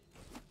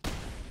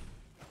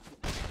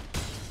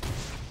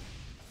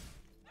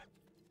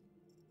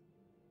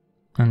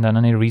 And then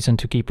any reason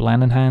to keep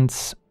land in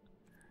hands.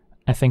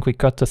 I think we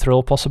cut the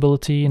thrill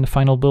possibility in the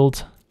final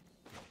build.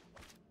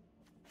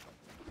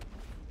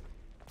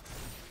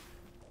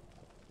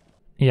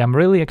 Yeah, I'm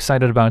really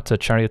excited about the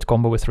Chariot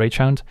combo with Rage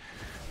Hound.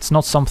 It's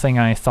not something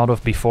I thought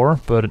of before,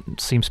 but it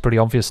seems pretty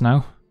obvious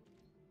now.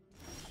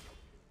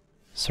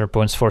 So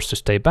opponent's forced to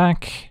stay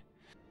back.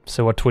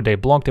 So what would they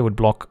block? They would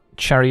block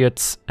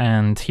Chariot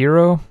and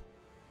Hero.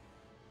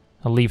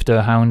 I'll leave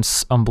the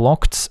Hounds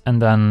unblocked, and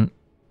then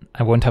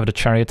I won't have the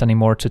Chariot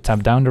anymore to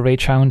tap down the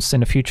Rage Hounds in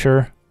the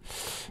future.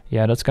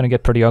 Yeah, that's gonna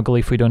get pretty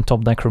ugly if we don't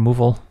top deck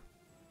removal.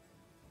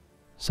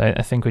 So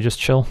I think we just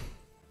chill.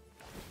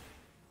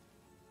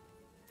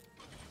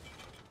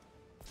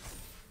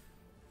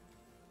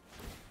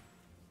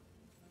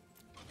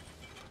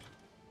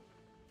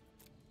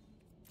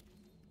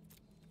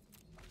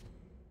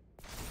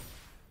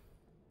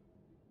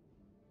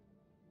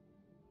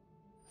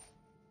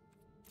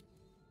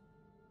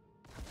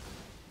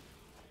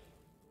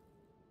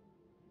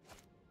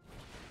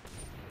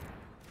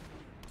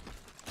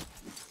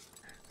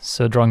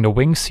 So drawing the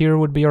wings here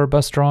would be our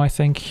best draw, I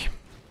think.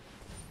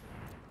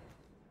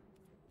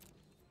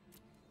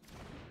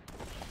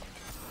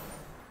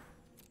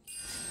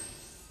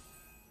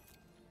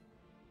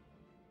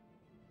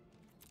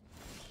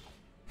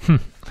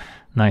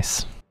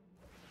 Nice.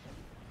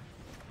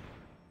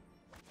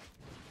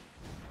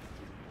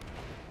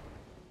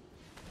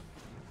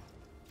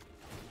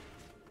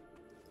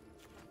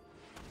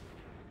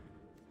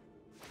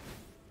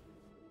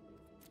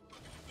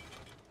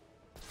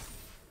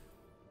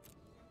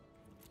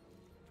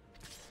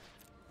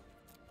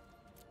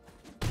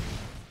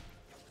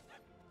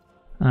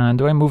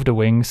 Do I move the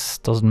wings?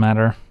 Doesn't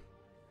matter.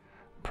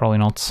 Probably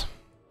not.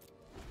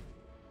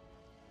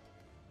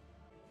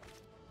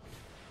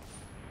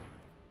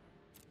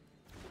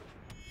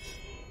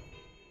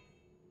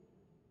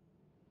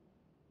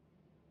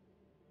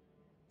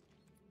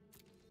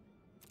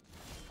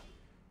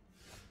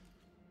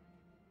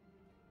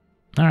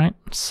 Alright,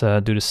 let's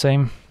do the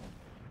same.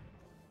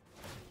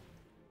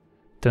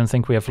 Don't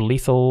think we have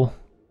lethal.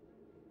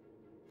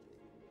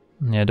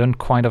 Yeah, don't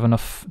quite have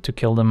enough to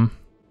kill them.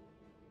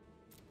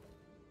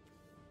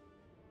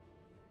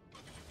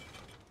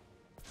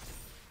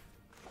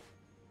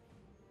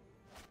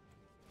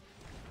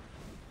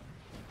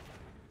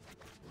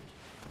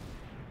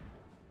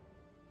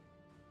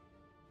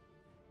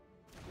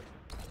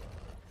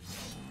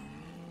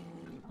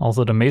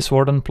 Although the Mace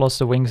Warden plus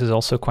the wings is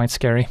also quite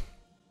scary.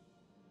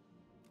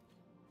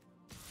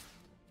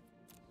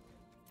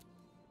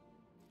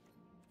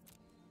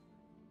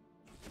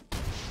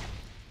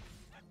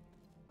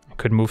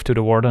 Could move to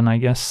the Warden, I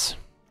guess.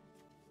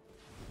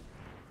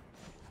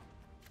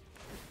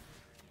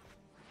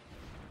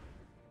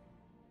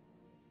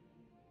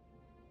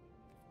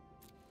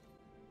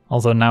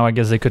 Although now I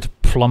guess they could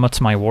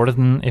plummet my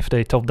Warden if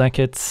they top deck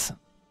it.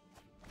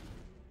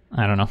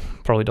 I don't know,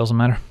 probably doesn't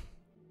matter.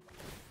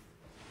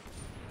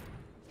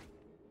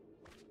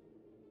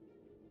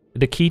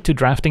 The key to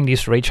drafting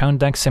these Ragehound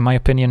decks, in my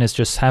opinion, is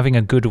just having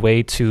a good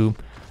way to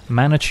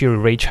manage your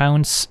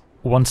Ragehounds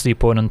once the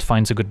opponent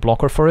finds a good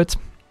blocker for it.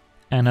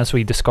 And as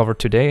we discovered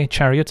today,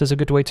 Chariot is a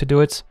good way to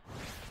do it.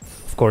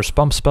 Of course,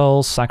 bump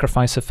spells,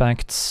 sacrifice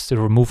effects, the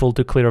removal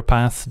to clear a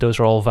path, those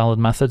are all valid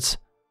methods.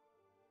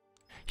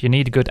 You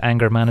need good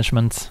anger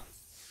management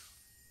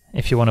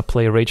if you want to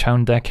play a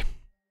Ragehound deck.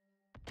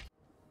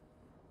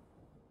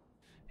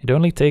 It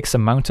only takes a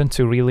mountain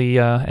to really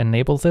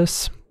enable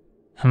this.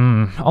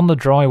 On the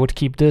draw I would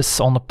keep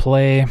this, on the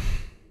play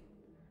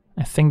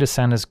I think the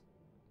Sand is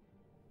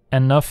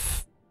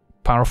enough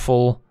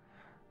powerful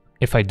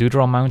if I do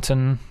draw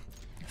mountain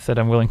that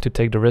I'm willing to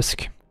take the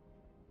risk.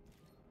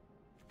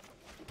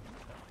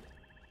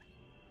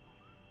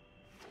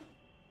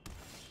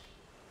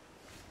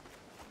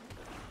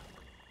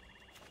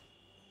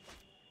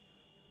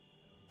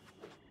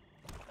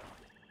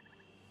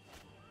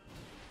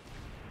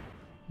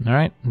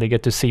 Alright, they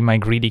get to see my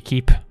greedy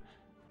keep.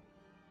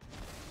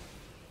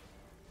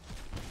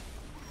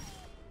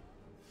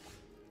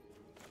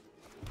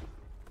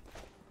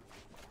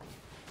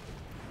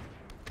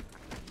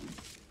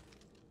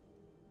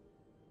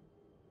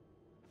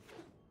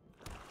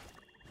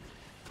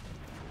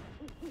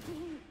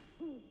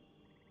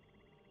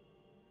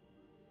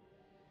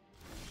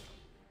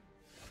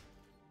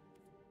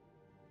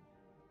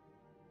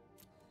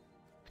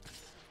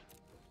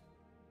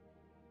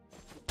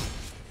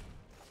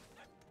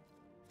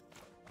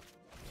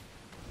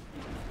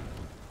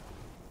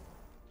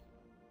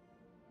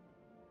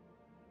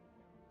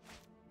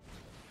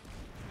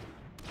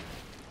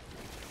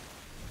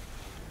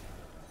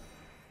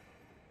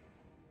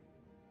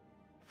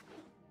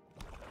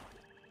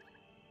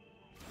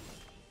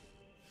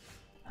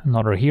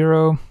 Another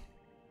hero.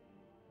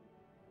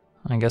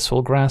 I guess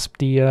we'll grasp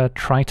the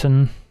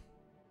Triton.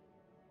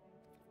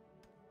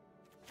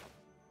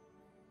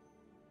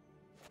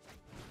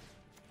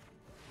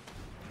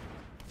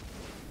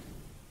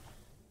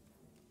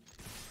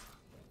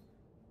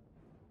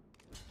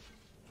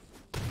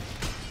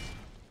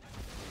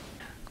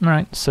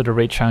 Alright, so the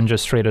Ragehound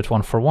just traded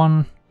 1 for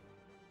 1.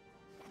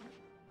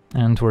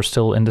 And we're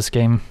still in this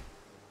game.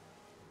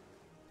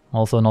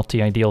 Although not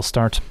the ideal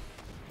start.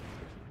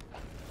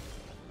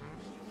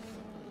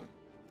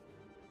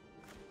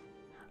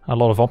 A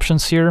lot of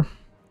options here.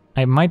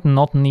 I might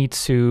not need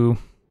to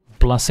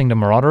Blessing the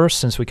Marauders,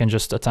 since we can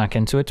just attack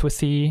into it with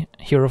the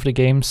hero of the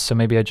game, so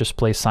maybe I just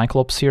play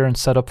Cyclops here and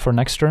set up for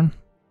next turn.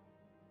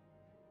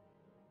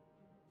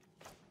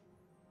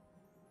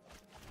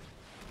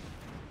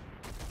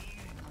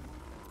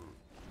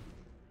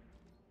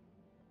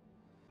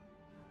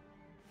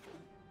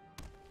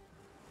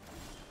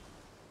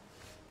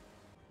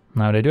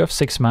 Now they do have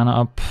 6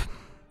 mana up,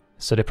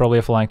 so they probably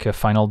have like a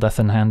final death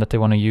in hand that they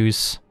want to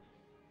use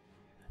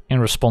in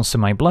response to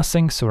my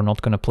blessing, so we're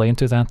not going to play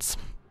into that.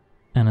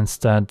 And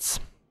instead,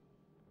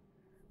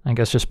 I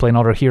guess just play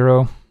another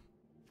hero.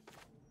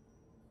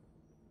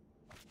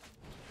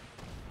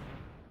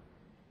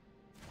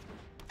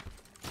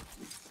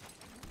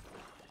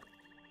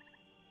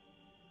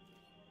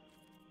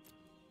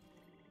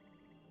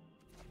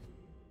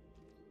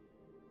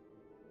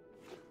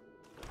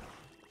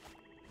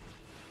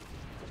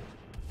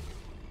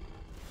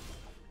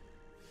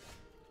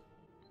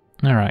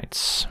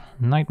 Alright,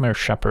 Nightmare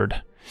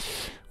Shepherd.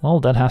 Well,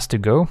 that has to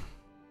go.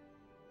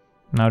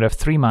 Now they have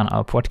 3 mana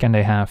up, what can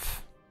they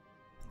have?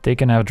 They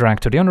can have Drag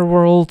to the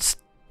Underworld,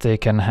 they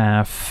can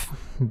have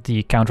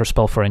the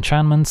counterspell for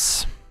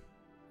enchantments,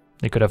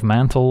 they could have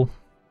Mantle.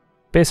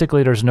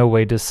 Basically there's no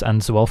way this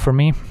ends well for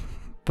me,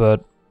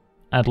 but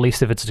at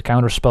least if it's the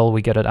counterspell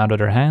we get it out of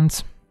their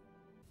hands.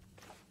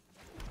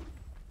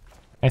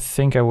 I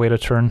think I wait a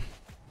turn.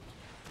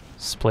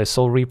 Let's play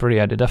Soul Reaper.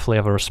 Yeah, they definitely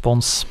have a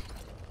response.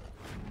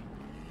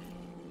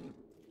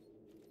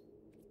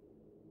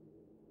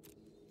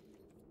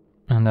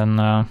 And then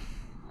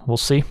we'll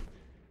see.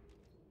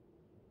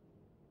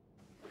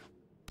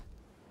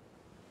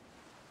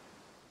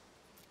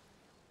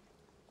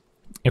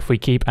 If we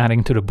keep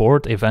adding to the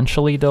board,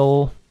 eventually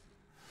they'll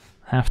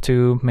have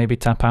to maybe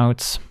tap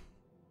out.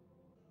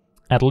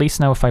 At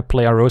least now if I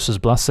play Arosa's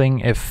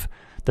Blessing, if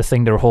the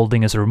thing they're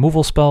holding is a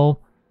removal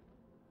spell,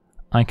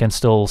 I can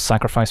still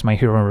sacrifice my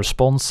hero in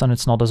response and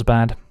it's not as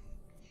bad.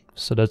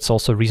 So that's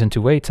also a reason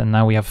to wait, and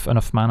now we have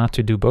enough mana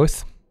to do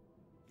both.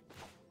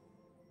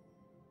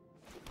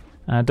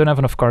 I don't have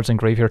enough cards in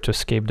graveyard to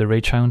escape the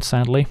Rage Hound,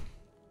 sadly.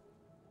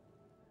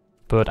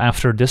 But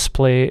after this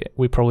play,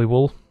 we probably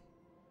will.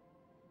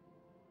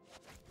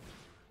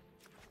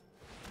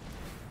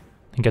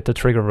 And get the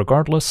trigger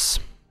regardless.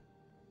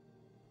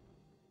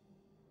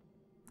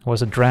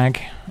 Was it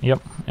drag?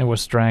 Yep, it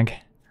was drag.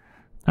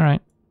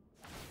 Alright.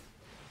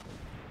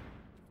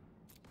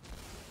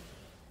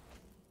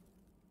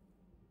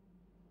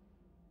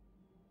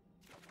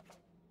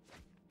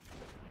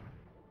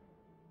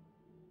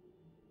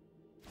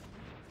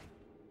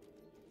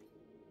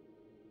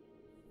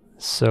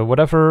 So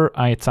whatever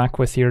I attack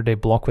with here, they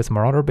block with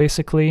Marauder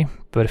basically,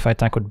 but if I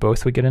attack with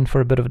both we get in for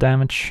a bit of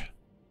damage,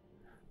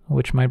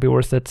 which might be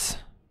worth it.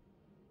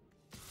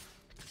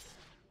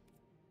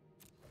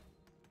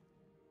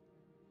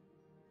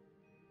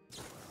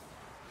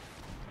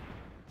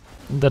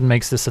 That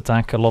makes this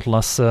attack a lot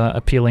less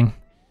appealing.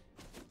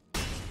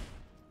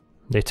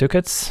 They took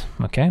it.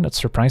 Okay,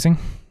 that's surprising.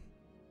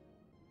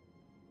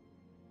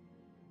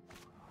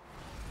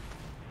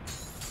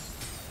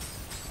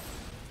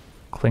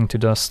 Cling to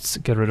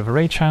Dust, get rid of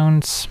Rage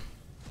Hounds.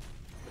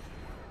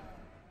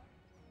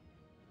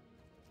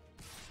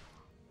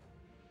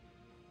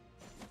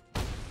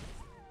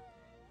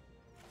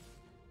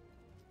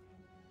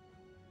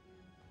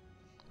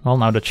 Well,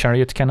 now the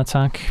Chariot can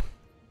attack.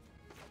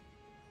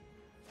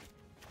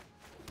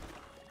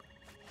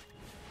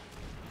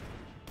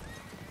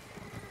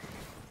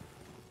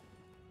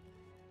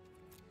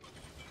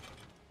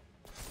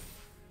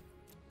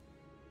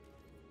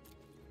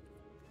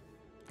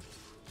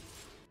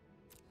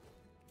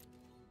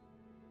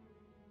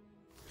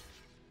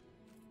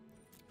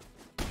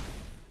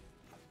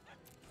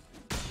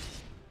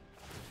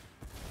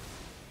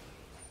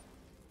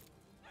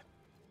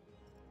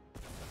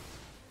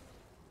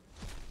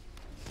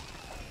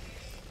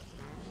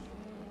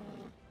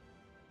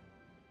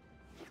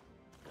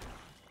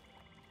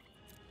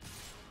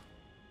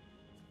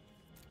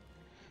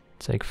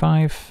 Take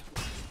 5.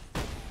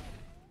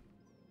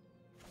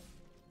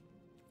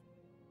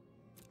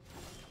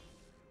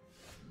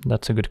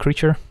 That's a good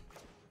creature.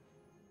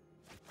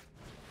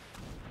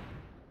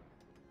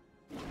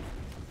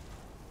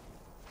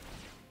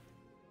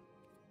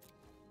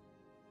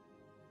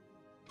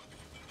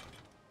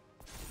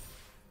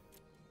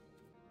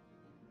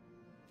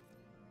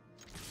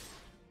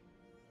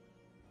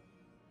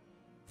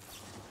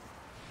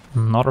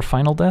 Not a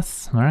final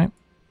death, alright.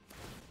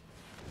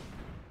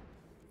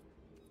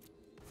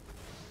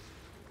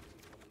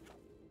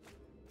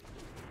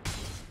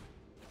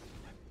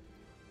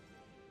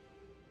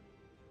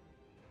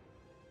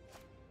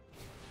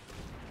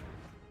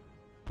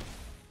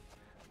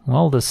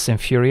 Well, this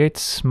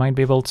Infuriate might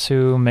be able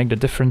to make the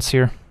difference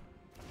here.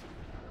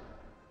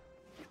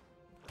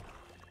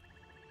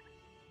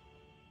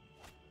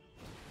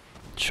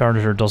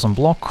 Charger doesn't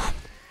block.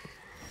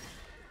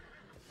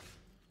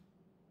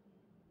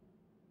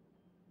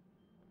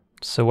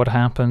 So what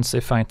happens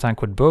if I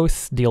attack with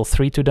both? Deal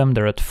 3 to them,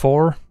 they're at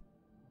 4.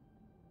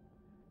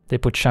 They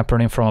put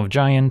Shepherd in front of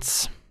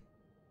Giants.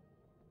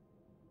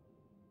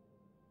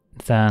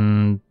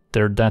 Then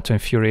they're dead to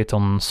Infuriate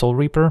on Soul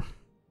Reaper.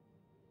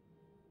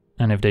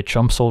 And if they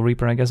chump Soul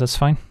Reaper, I guess that's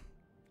fine.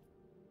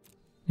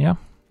 Yeah.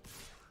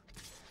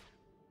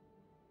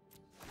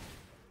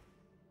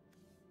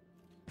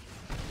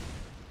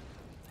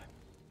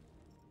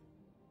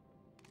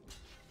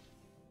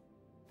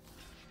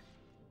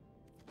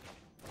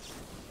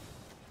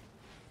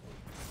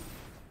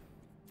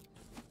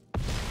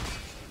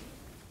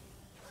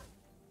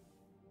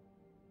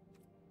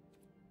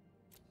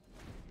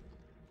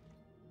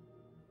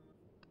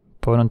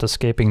 Opponent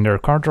escaping their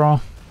card draw.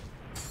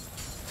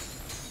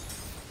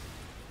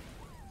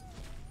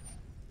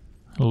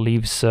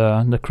 Leaves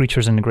the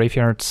creatures in the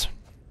graveyards.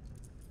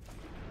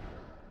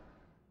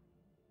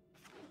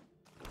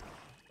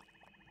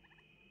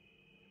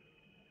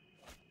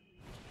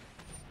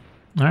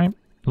 Alright,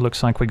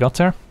 looks like we got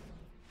there.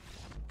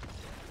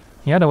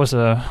 Yeah, that was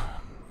a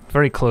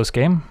very close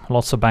game,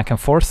 lots of back and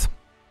forth.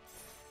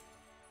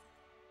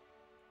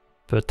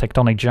 But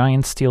Tectonic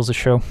Giant steals the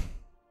show.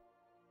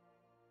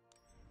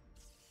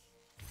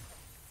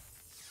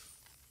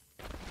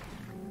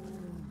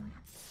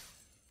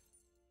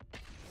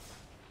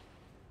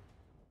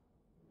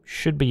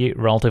 Should be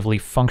relatively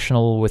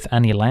functional with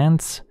any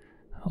lands.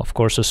 Of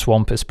course a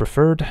swamp is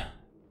preferred.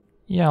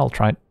 Yeah, I'll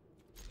try it.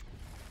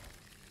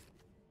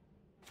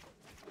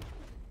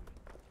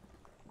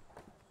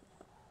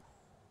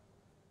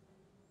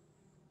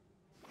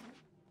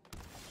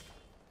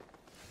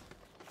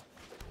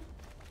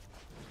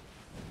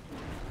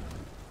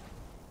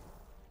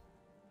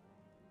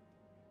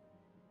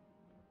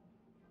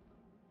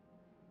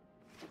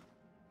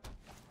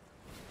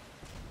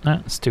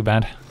 Ah, it's too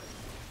bad.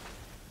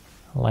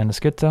 Land is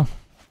good though.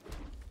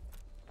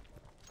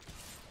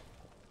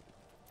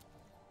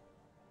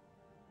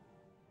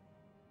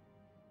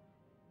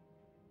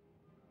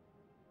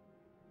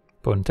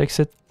 Opponent takes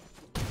it.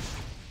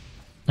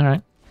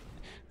 Alright.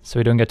 So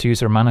we don't get to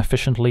use our mana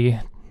efficiently,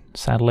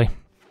 sadly.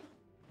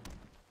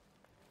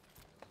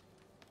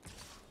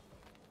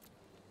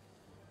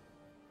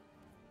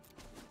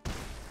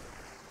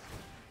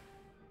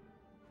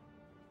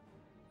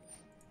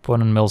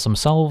 Opponent mills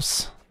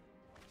themselves.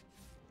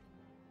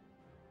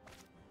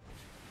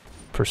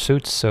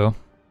 Pursuit, so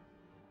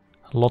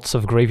lots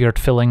of graveyard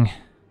filling.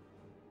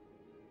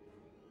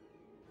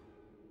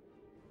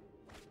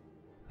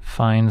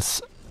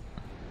 Finds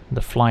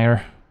the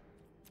flyer.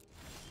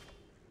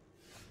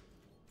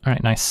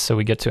 Alright, nice. So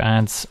we get to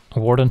add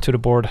Warden to the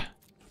board.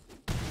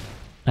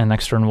 And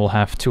next turn we'll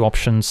have 2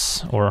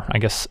 options, or I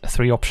guess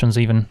 3 options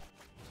even,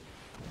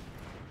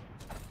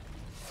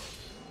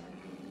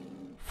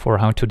 for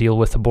how to deal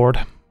with the board.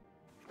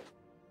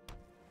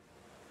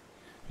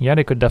 Yeah,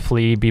 they could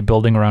definitely be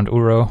building around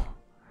Uro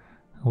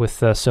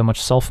with so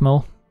much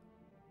self-mill.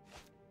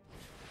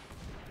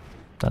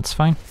 That's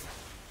fine.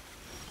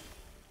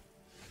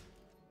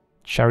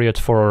 Chariot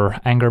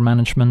for anger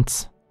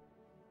management,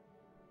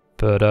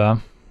 but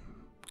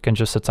can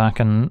just attack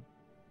an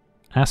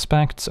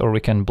aspect, or we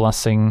can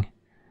Blessing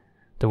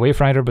the Wave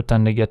Rider, but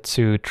then they get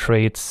to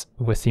trade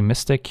with the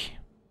Mystic.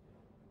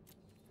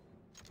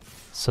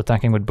 So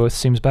attacking with both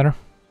seems better.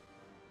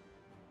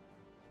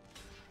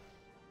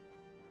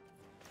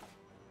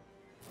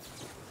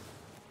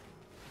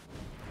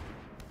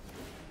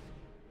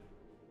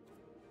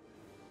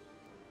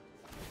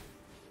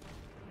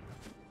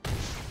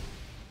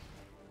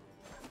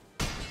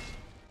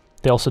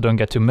 They also don't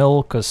get to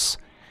mill, because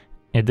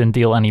it didn't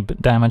deal any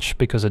damage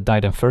because it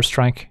died in first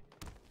strike.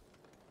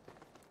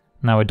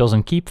 Now it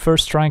doesn't keep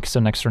first strike, so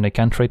next turn they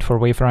can trade for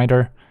Wave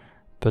Rider,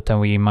 but then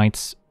we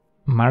might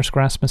Mars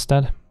Grasp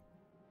instead.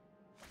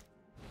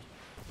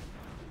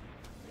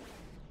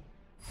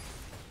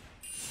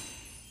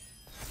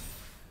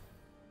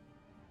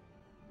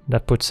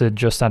 That puts it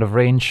just out of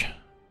range.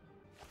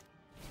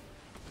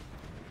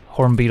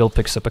 Horn Beetle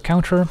picks up a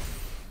counter.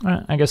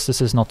 I guess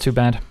this is not too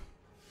bad.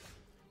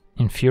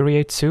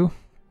 Infuriate too.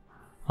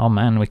 Oh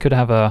man, we could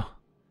have a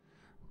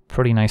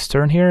pretty nice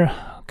turn here.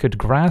 Could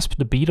grasp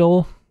the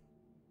Beetle.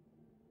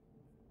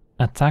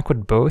 Attack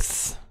with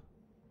both.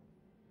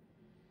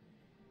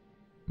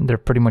 They're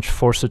pretty much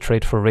forced to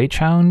trade for Rage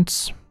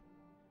Hounds.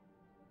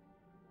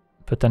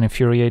 But then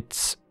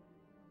Infuriate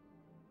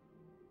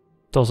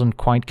doesn't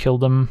quite kill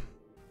them.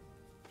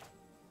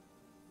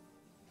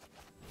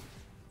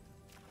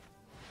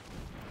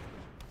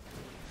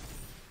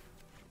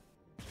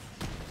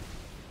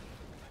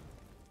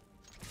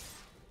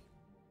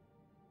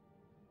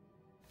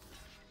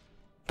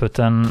 But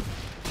then,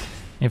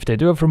 if they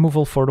do have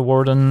removal for the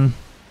Warden,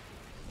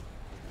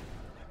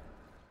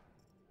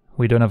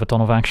 we don't have a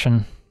ton of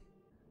action.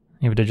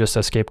 If they just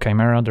escape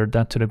Chimera, they're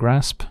dead to the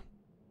Grasp.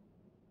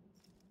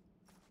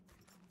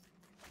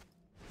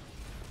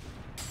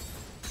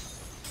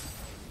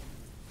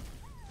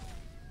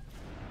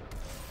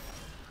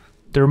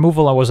 The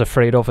removal I was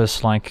afraid of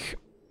is like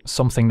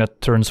something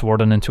that turns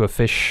Warden into a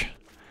fish,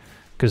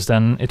 because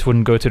then it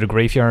wouldn't go to the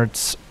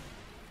graveyards,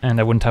 and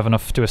I wouldn't have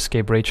enough to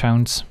escape Rage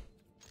Hounds.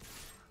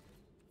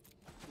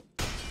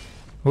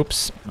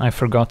 Oops, I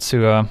forgot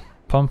to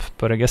pump,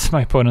 but I guess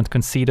my opponent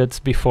conceded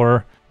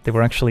before they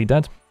were actually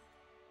dead.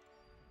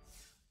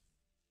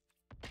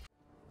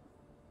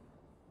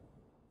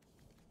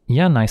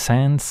 Yeah, nice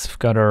hands. We've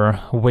got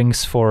our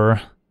wings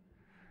for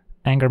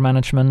anger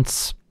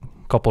management,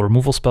 couple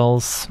removal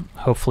spells,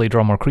 hopefully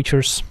draw more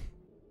creatures.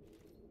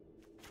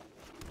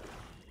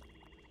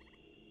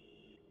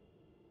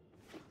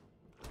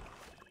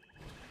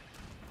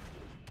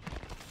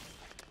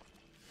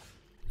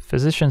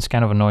 Physician's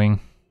kind of annoying.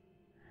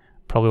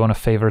 Probably want to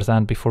favor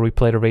that before we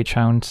play the Rage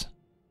Hound.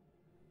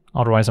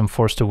 Otherwise I'm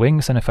forced to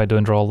wings, and if I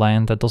don't draw a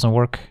land, that doesn't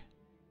work.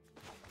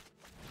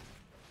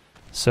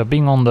 So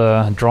being on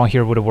the draw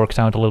here would have worked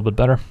out a little bit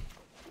better.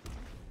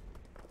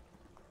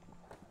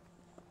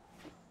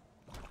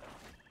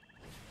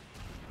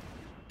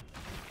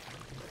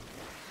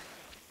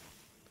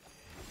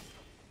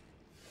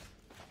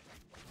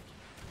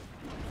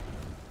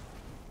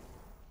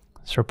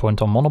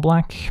 Serpent on mono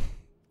black.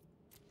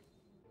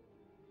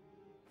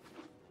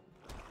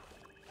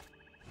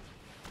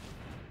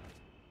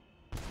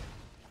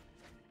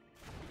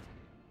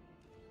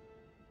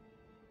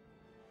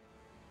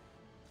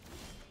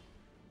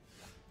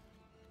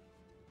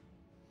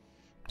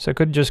 So I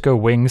could just go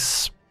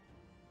wings,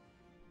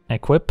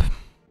 equip,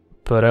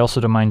 but I also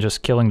don't mind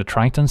just killing the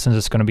Triton, since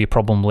it's going to be a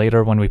problem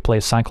later when we play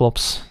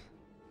Cyclops.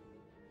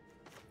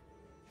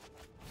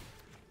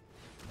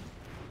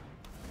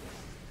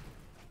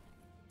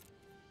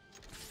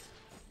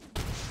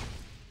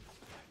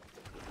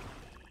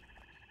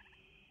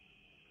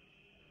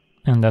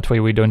 And that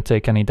way we don't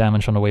take any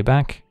damage on the way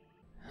back.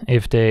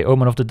 If they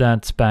Omen of the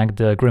Dead back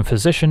the Grim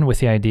Physician with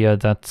the idea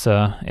that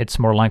it's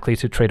more likely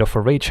to trade off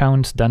for Rage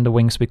Hound, then the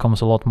Wings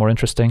becomes a lot more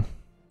interesting.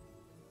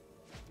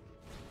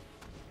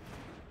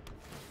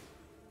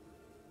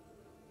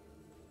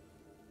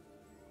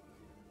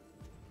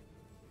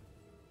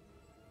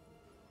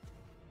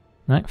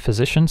 Right,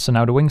 Physician, so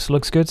now the Wings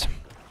looks good.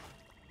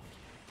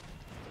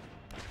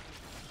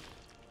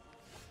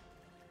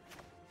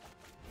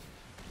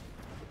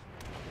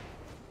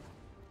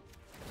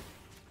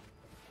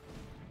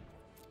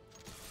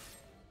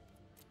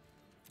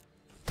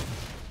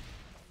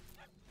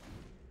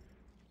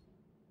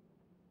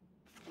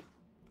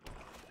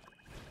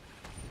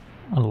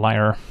 A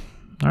Liar.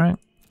 Alright.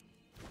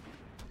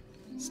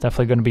 It's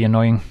definitely going to be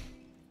annoying.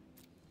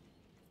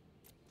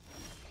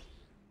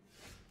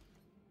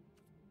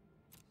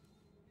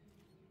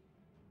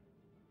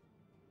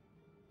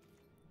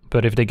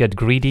 But if they get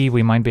greedy,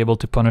 we might be able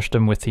to punish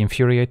them with the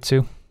Infuriate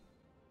too.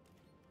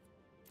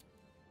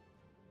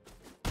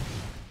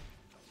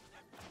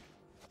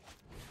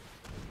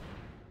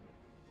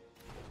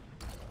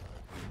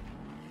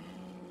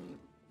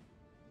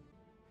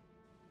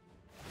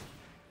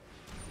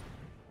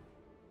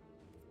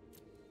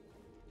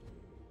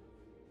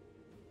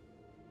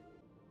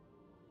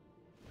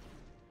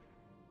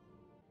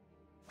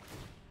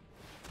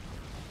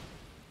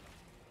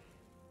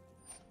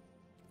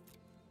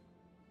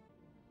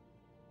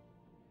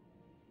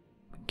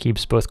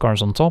 Keeps both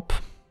cards on top.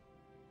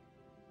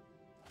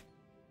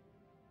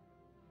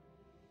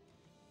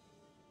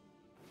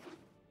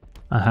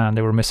 Aha,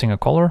 they were missing a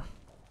color.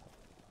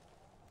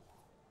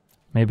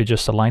 Maybe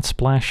just a light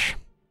splash.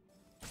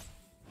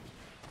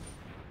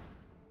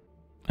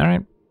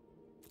 Alright.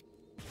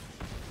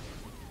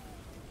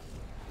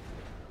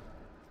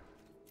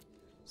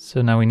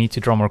 So now we need to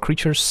draw more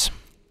creatures.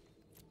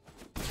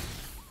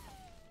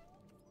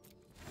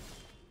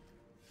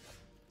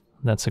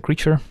 That's a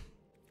creature.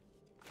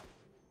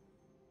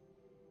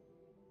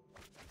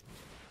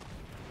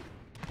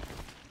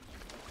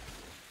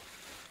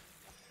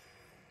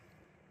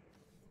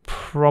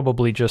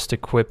 Probably just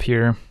equip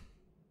here.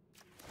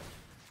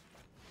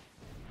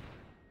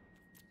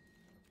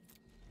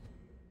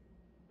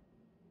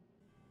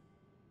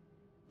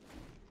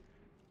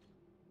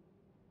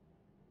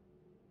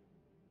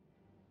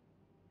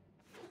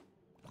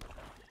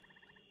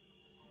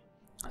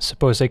 I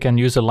suppose they can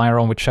use the Liar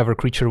on whichever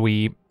creature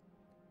we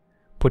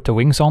put the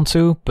Wings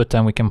onto, but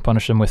then we can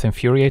punish them with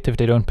Infuriate if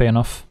they don't pay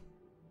enough.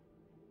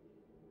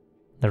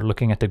 They're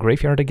looking at the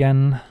graveyard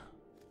again.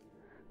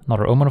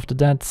 Another Omen of the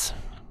Dead.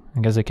 I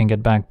guess they can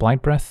get back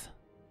Blight Breath,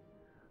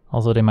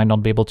 although they might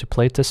not be able to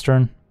play it this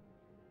turn.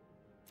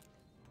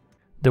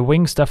 The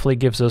Wings definitely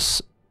gives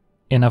us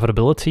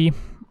inevitability,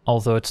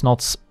 although it's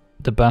not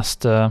the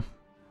best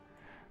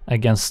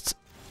against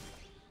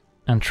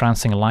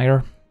Entrancing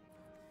Liar.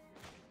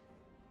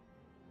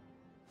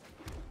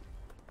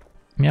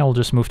 Yeah, we'll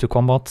just move to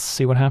combat,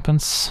 see what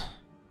happens.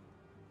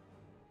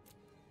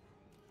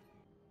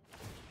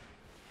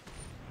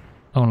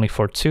 Only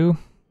for 2.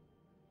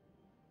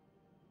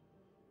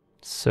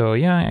 So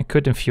yeah, I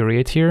could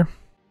Infuriate here.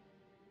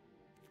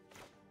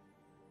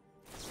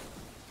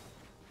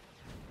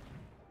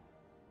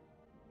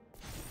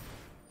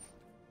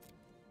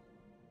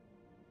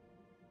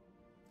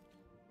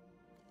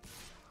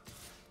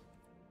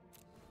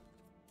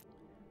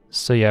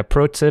 So yeah,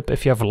 pro tip,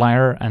 if you have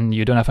Liar and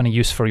you don't have any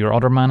use for your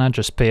other mana,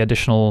 just pay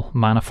additional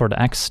mana for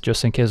the X,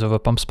 just in case of a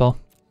pump spell.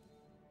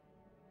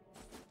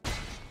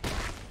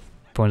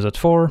 Opponent's at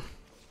 4.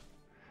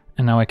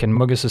 And now I can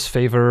Mugus's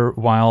Favor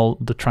while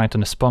the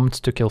Triton is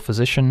pumped to kill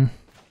Physician.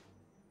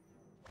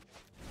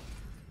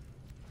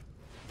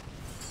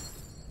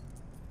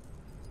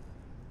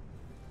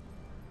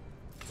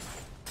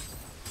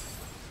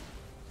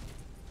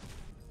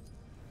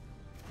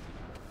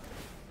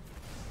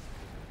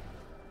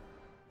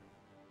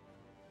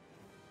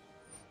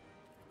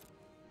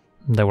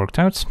 That worked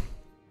out.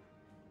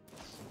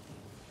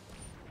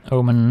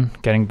 Omen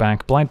getting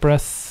back Blight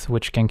Breath,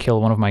 which can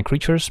kill one of my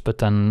creatures, but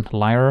then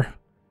Liar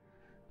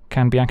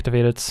can be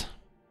activated.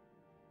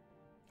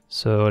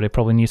 So they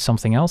probably need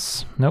something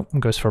else. Nope,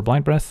 goes for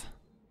Blight Breath.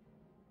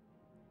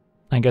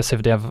 I guess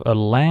if they have a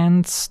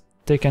land,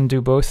 they can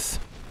do both.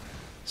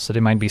 So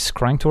they might be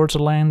scrying towards a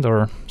land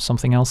or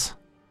something else.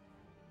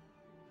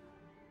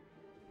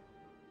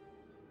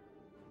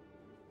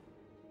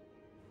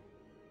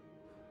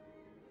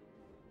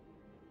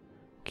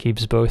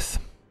 Keeps both.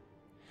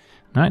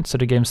 Alright, so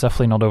the game's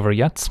definitely not over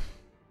yet.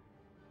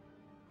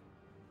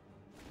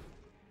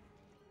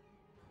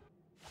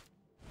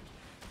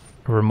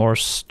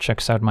 Remorse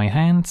checks out my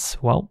hands.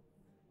 Well,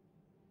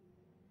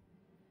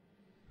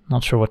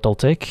 not sure what they'll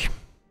take.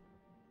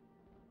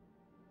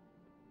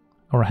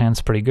 Our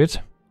hand's pretty good.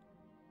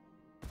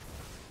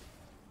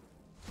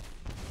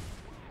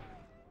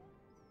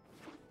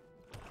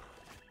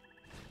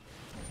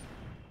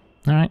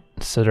 Alright,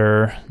 so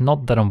they're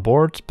not that on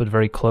board, but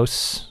very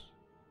close.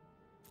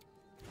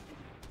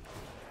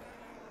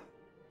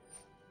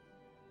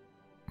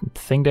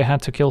 think they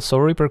had to kill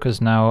Soul Reaper,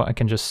 because now I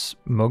can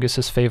just Mogis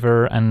his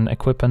favor and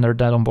equip and they're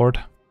dead on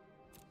board.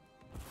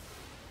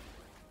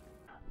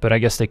 But I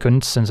guess they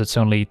couldn't, since it's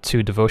only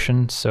 2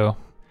 devotion, so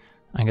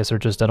I guess they're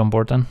just dead on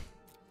board then.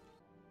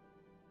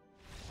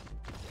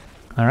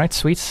 Alright,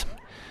 sweet.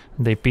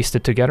 They pieced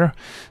it together.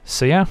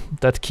 So yeah,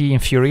 that key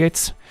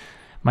infuriates.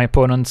 My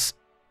opponents,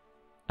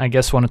 I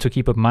guess, wanted to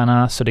keep up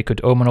mana so they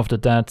could Omen of the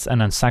Dead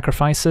and then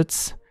sacrifice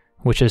it,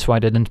 which is why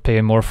they didn't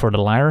pay more for the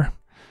Lyre,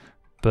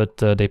 but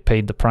they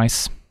paid the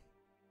price.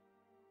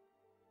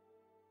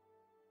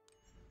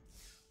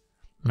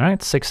 Alright,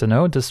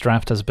 6-0. This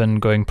draft has been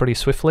going pretty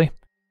swiftly.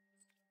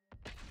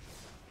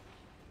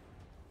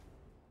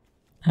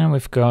 And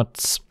we've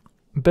got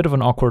a bit of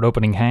an awkward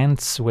opening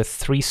hand with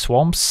 3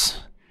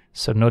 swamps,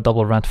 so no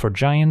double red for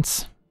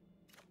giants.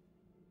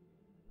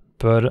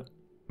 But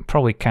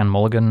probably can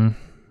mulligan.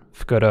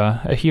 We've got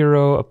a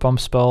hero, a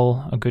pump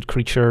spell, a good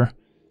creature.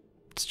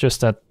 It's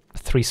just that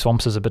 3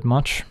 swamps is a bit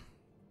much.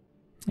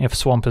 If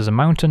swamp is a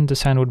mountain,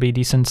 this hand would be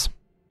decent.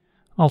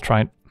 I'll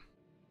try it.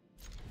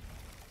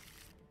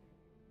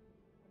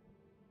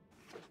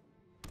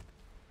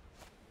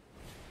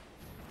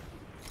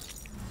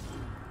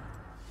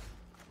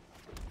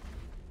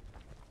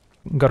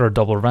 Got our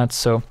double red,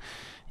 so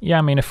yeah,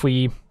 I mean, if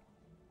we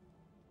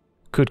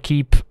could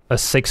keep a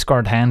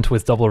 6-card hand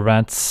with double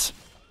reds,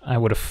 I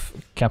would have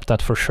kept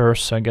that for sure,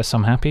 so I guess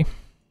I'm happy.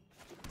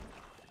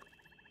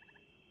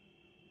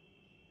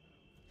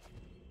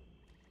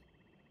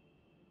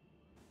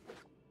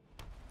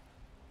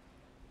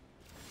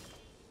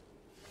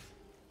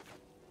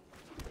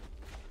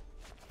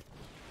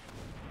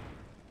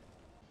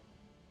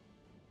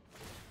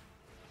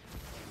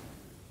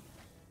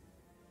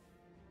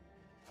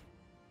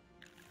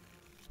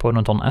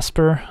 Opponent on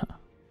Esper.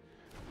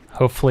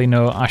 Hopefully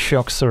no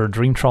Ashioks or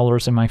Dream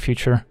Trawlers in my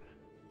future.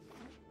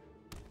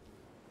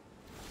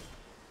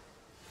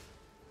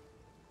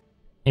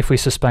 If we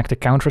suspect a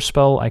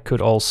counterspell, I could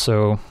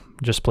also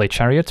just play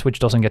Chariot, which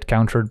doesn't get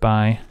countered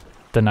by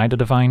the Night of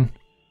Divine,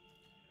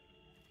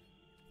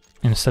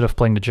 instead of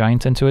playing the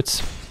Giant into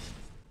it.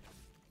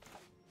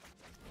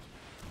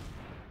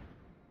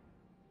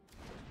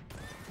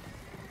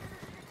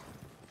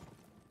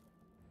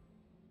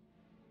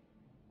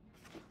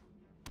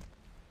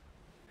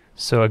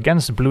 So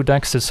against blue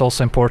decks, it's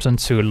also important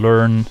to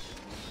learn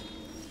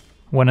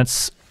when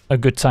it's a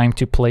good time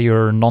to play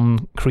your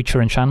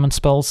non-creature enchantment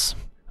spells.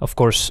 Of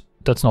course,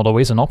 that's not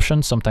always an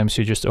option. Sometimes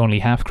you just only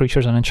have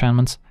creatures and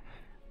enchantments.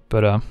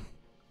 But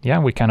yeah,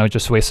 we kind of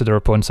just wasted our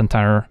opponent's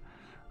entire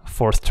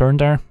 4th turn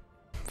there.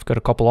 We've got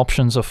a couple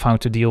options of how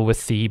to deal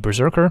with the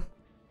Berserker.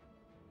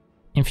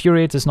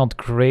 Infuriate is not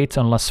great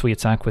unless we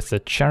attack with the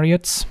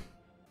Chariots.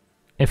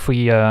 If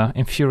we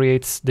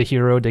infuriate the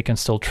hero, they can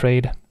still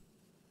trade.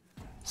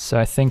 So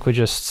I think we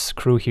just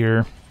screw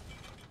here.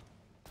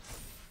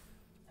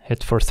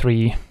 Hit for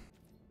 3.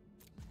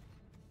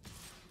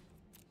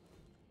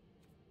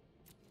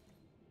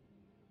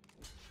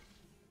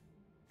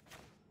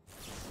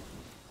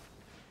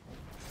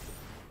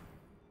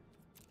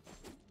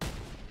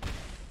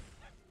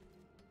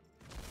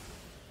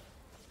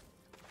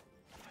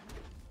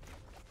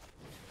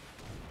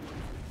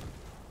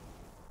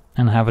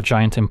 And have a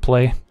giant in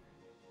play.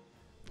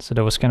 So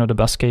that was kind of the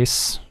best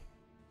case.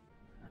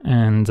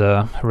 And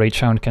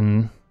Ragehound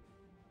can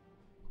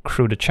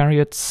crew the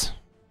Chariots.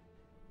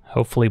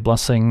 Hopefully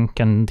Blessing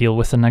can deal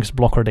with the next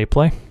blocker they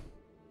play.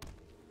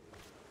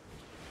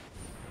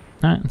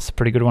 It's a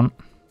pretty good one.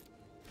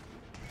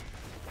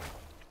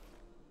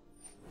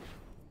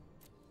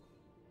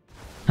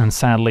 And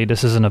sadly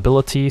this is an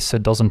ability, so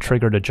it doesn't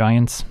trigger the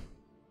Giants.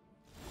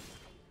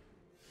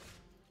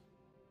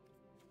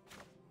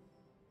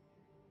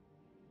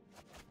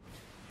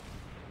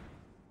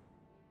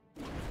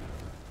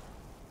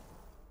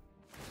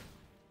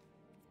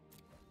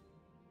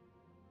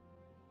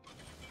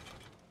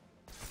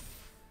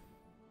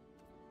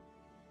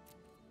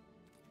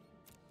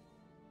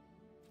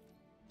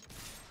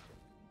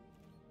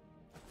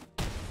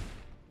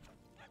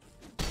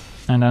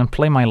 And then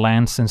play my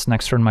land, since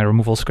next turn my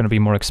removal is going to be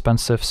more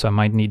expensive, so I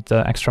might need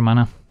extra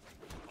mana.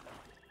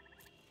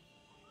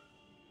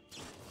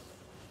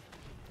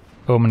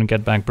 Omen,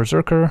 get back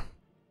Berserker.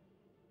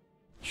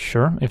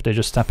 Sure, if they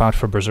just step out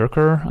for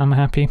Berserker, I'm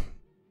happy.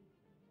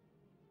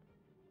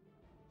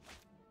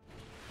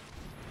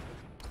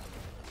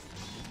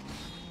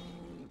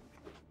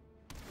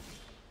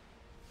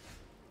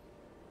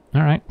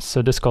 Alright,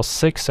 so this costs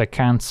 6. I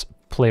can't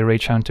play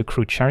Ragehound to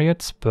crew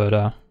Chariots,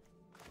 but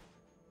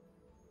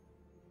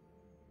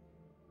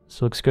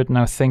this looks good.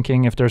 Now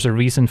thinking if there's a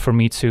reason for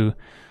me to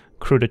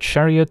crew the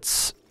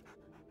Chariots,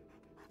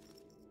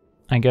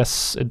 I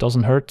guess it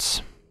doesn't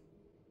hurt.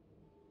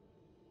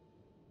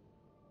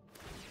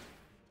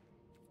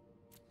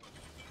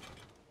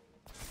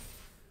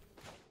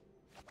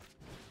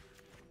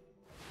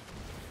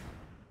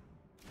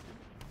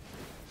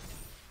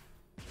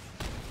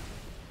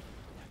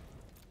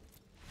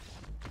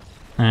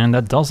 And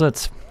that does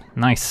it.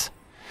 Nice.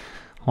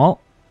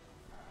 Well,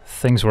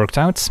 things worked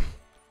out.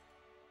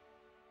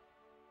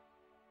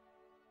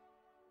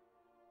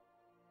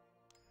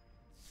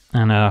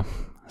 And a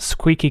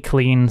squeaky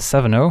clean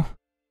 7-0.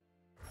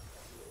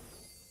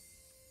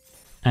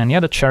 And yeah,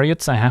 the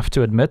Chariots, I have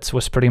to admit,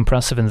 was pretty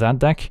impressive in that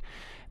deck.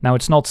 Now,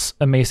 it's not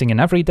amazing in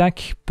every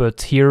deck,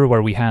 but here,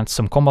 where we had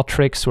some combat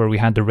tricks, where we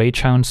had the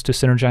Rage Hounds to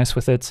synergize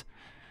with it,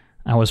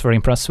 I was very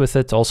impressed with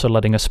it, also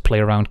letting us play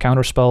around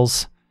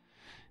counterspells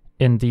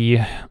in the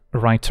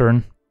right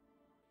turn.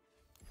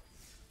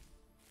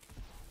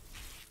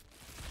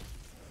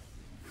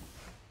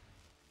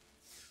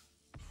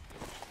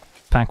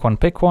 Pack one,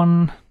 pick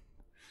one.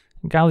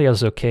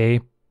 Gallia's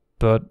okay,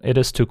 but it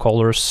is 2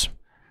 colors,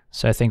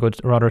 so I think I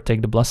would rather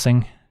take the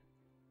Blessing.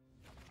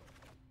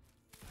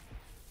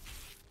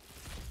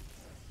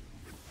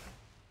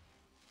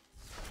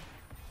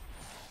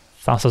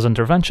 Thassa's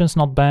Intervention's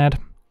not bad.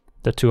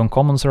 The 2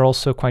 uncommons are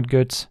also quite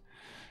good.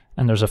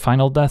 And there's a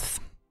Final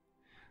Death.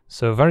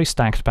 So very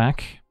stacked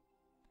pack.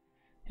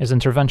 Is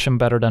Intervention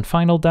better than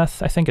Final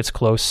Death? I think it's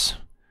close.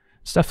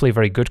 It's definitely a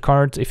very good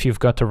card if you've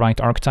got the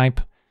right archetype.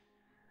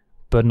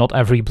 But not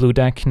every blue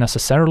deck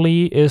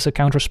necessarily is a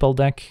counterspell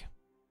deck.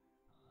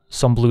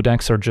 Some blue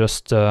decks are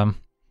just kind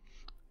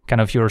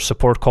of your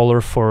support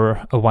color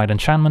for a white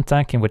enchantment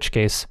deck, in which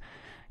case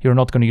you're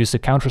not going to use the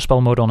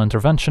counterspell mode on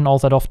Intervention all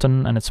that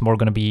often, and it's more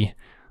going to be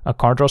a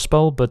card draw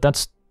spell, but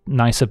that's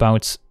nice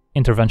about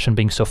Intervention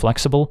being so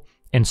flexible.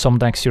 In some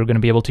decks you're going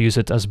to be able to use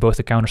it as both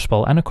a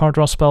counterspell and a card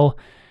draw spell.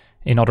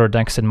 In other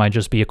decks it might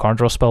just be a card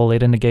draw spell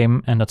late in the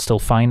game, and that's still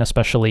fine,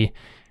 especially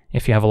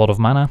if you have a lot of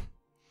mana.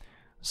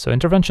 So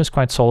Intervention is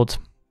quite solid,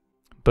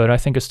 but I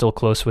think it's still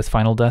close with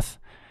Final Death.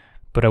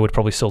 But I would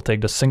probably still take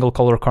the single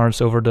color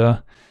cards over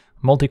the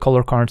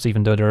multicolor cards,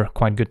 even though they're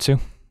quite good too.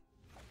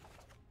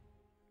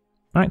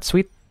 Alright,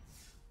 sweet.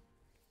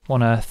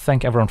 Wanna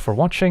thank everyone for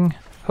watching,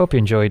 hope you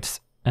enjoyed,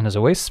 and as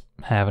always,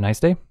 have a nice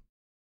day.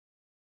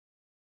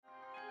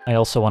 I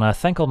also wanna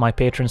thank all my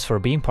patrons for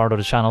being part of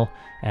the channel,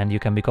 and you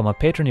can become a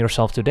patron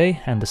yourself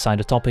today and decide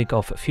the topic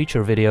of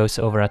future videos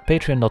over at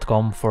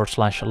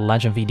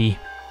patreon.com/LegenVD.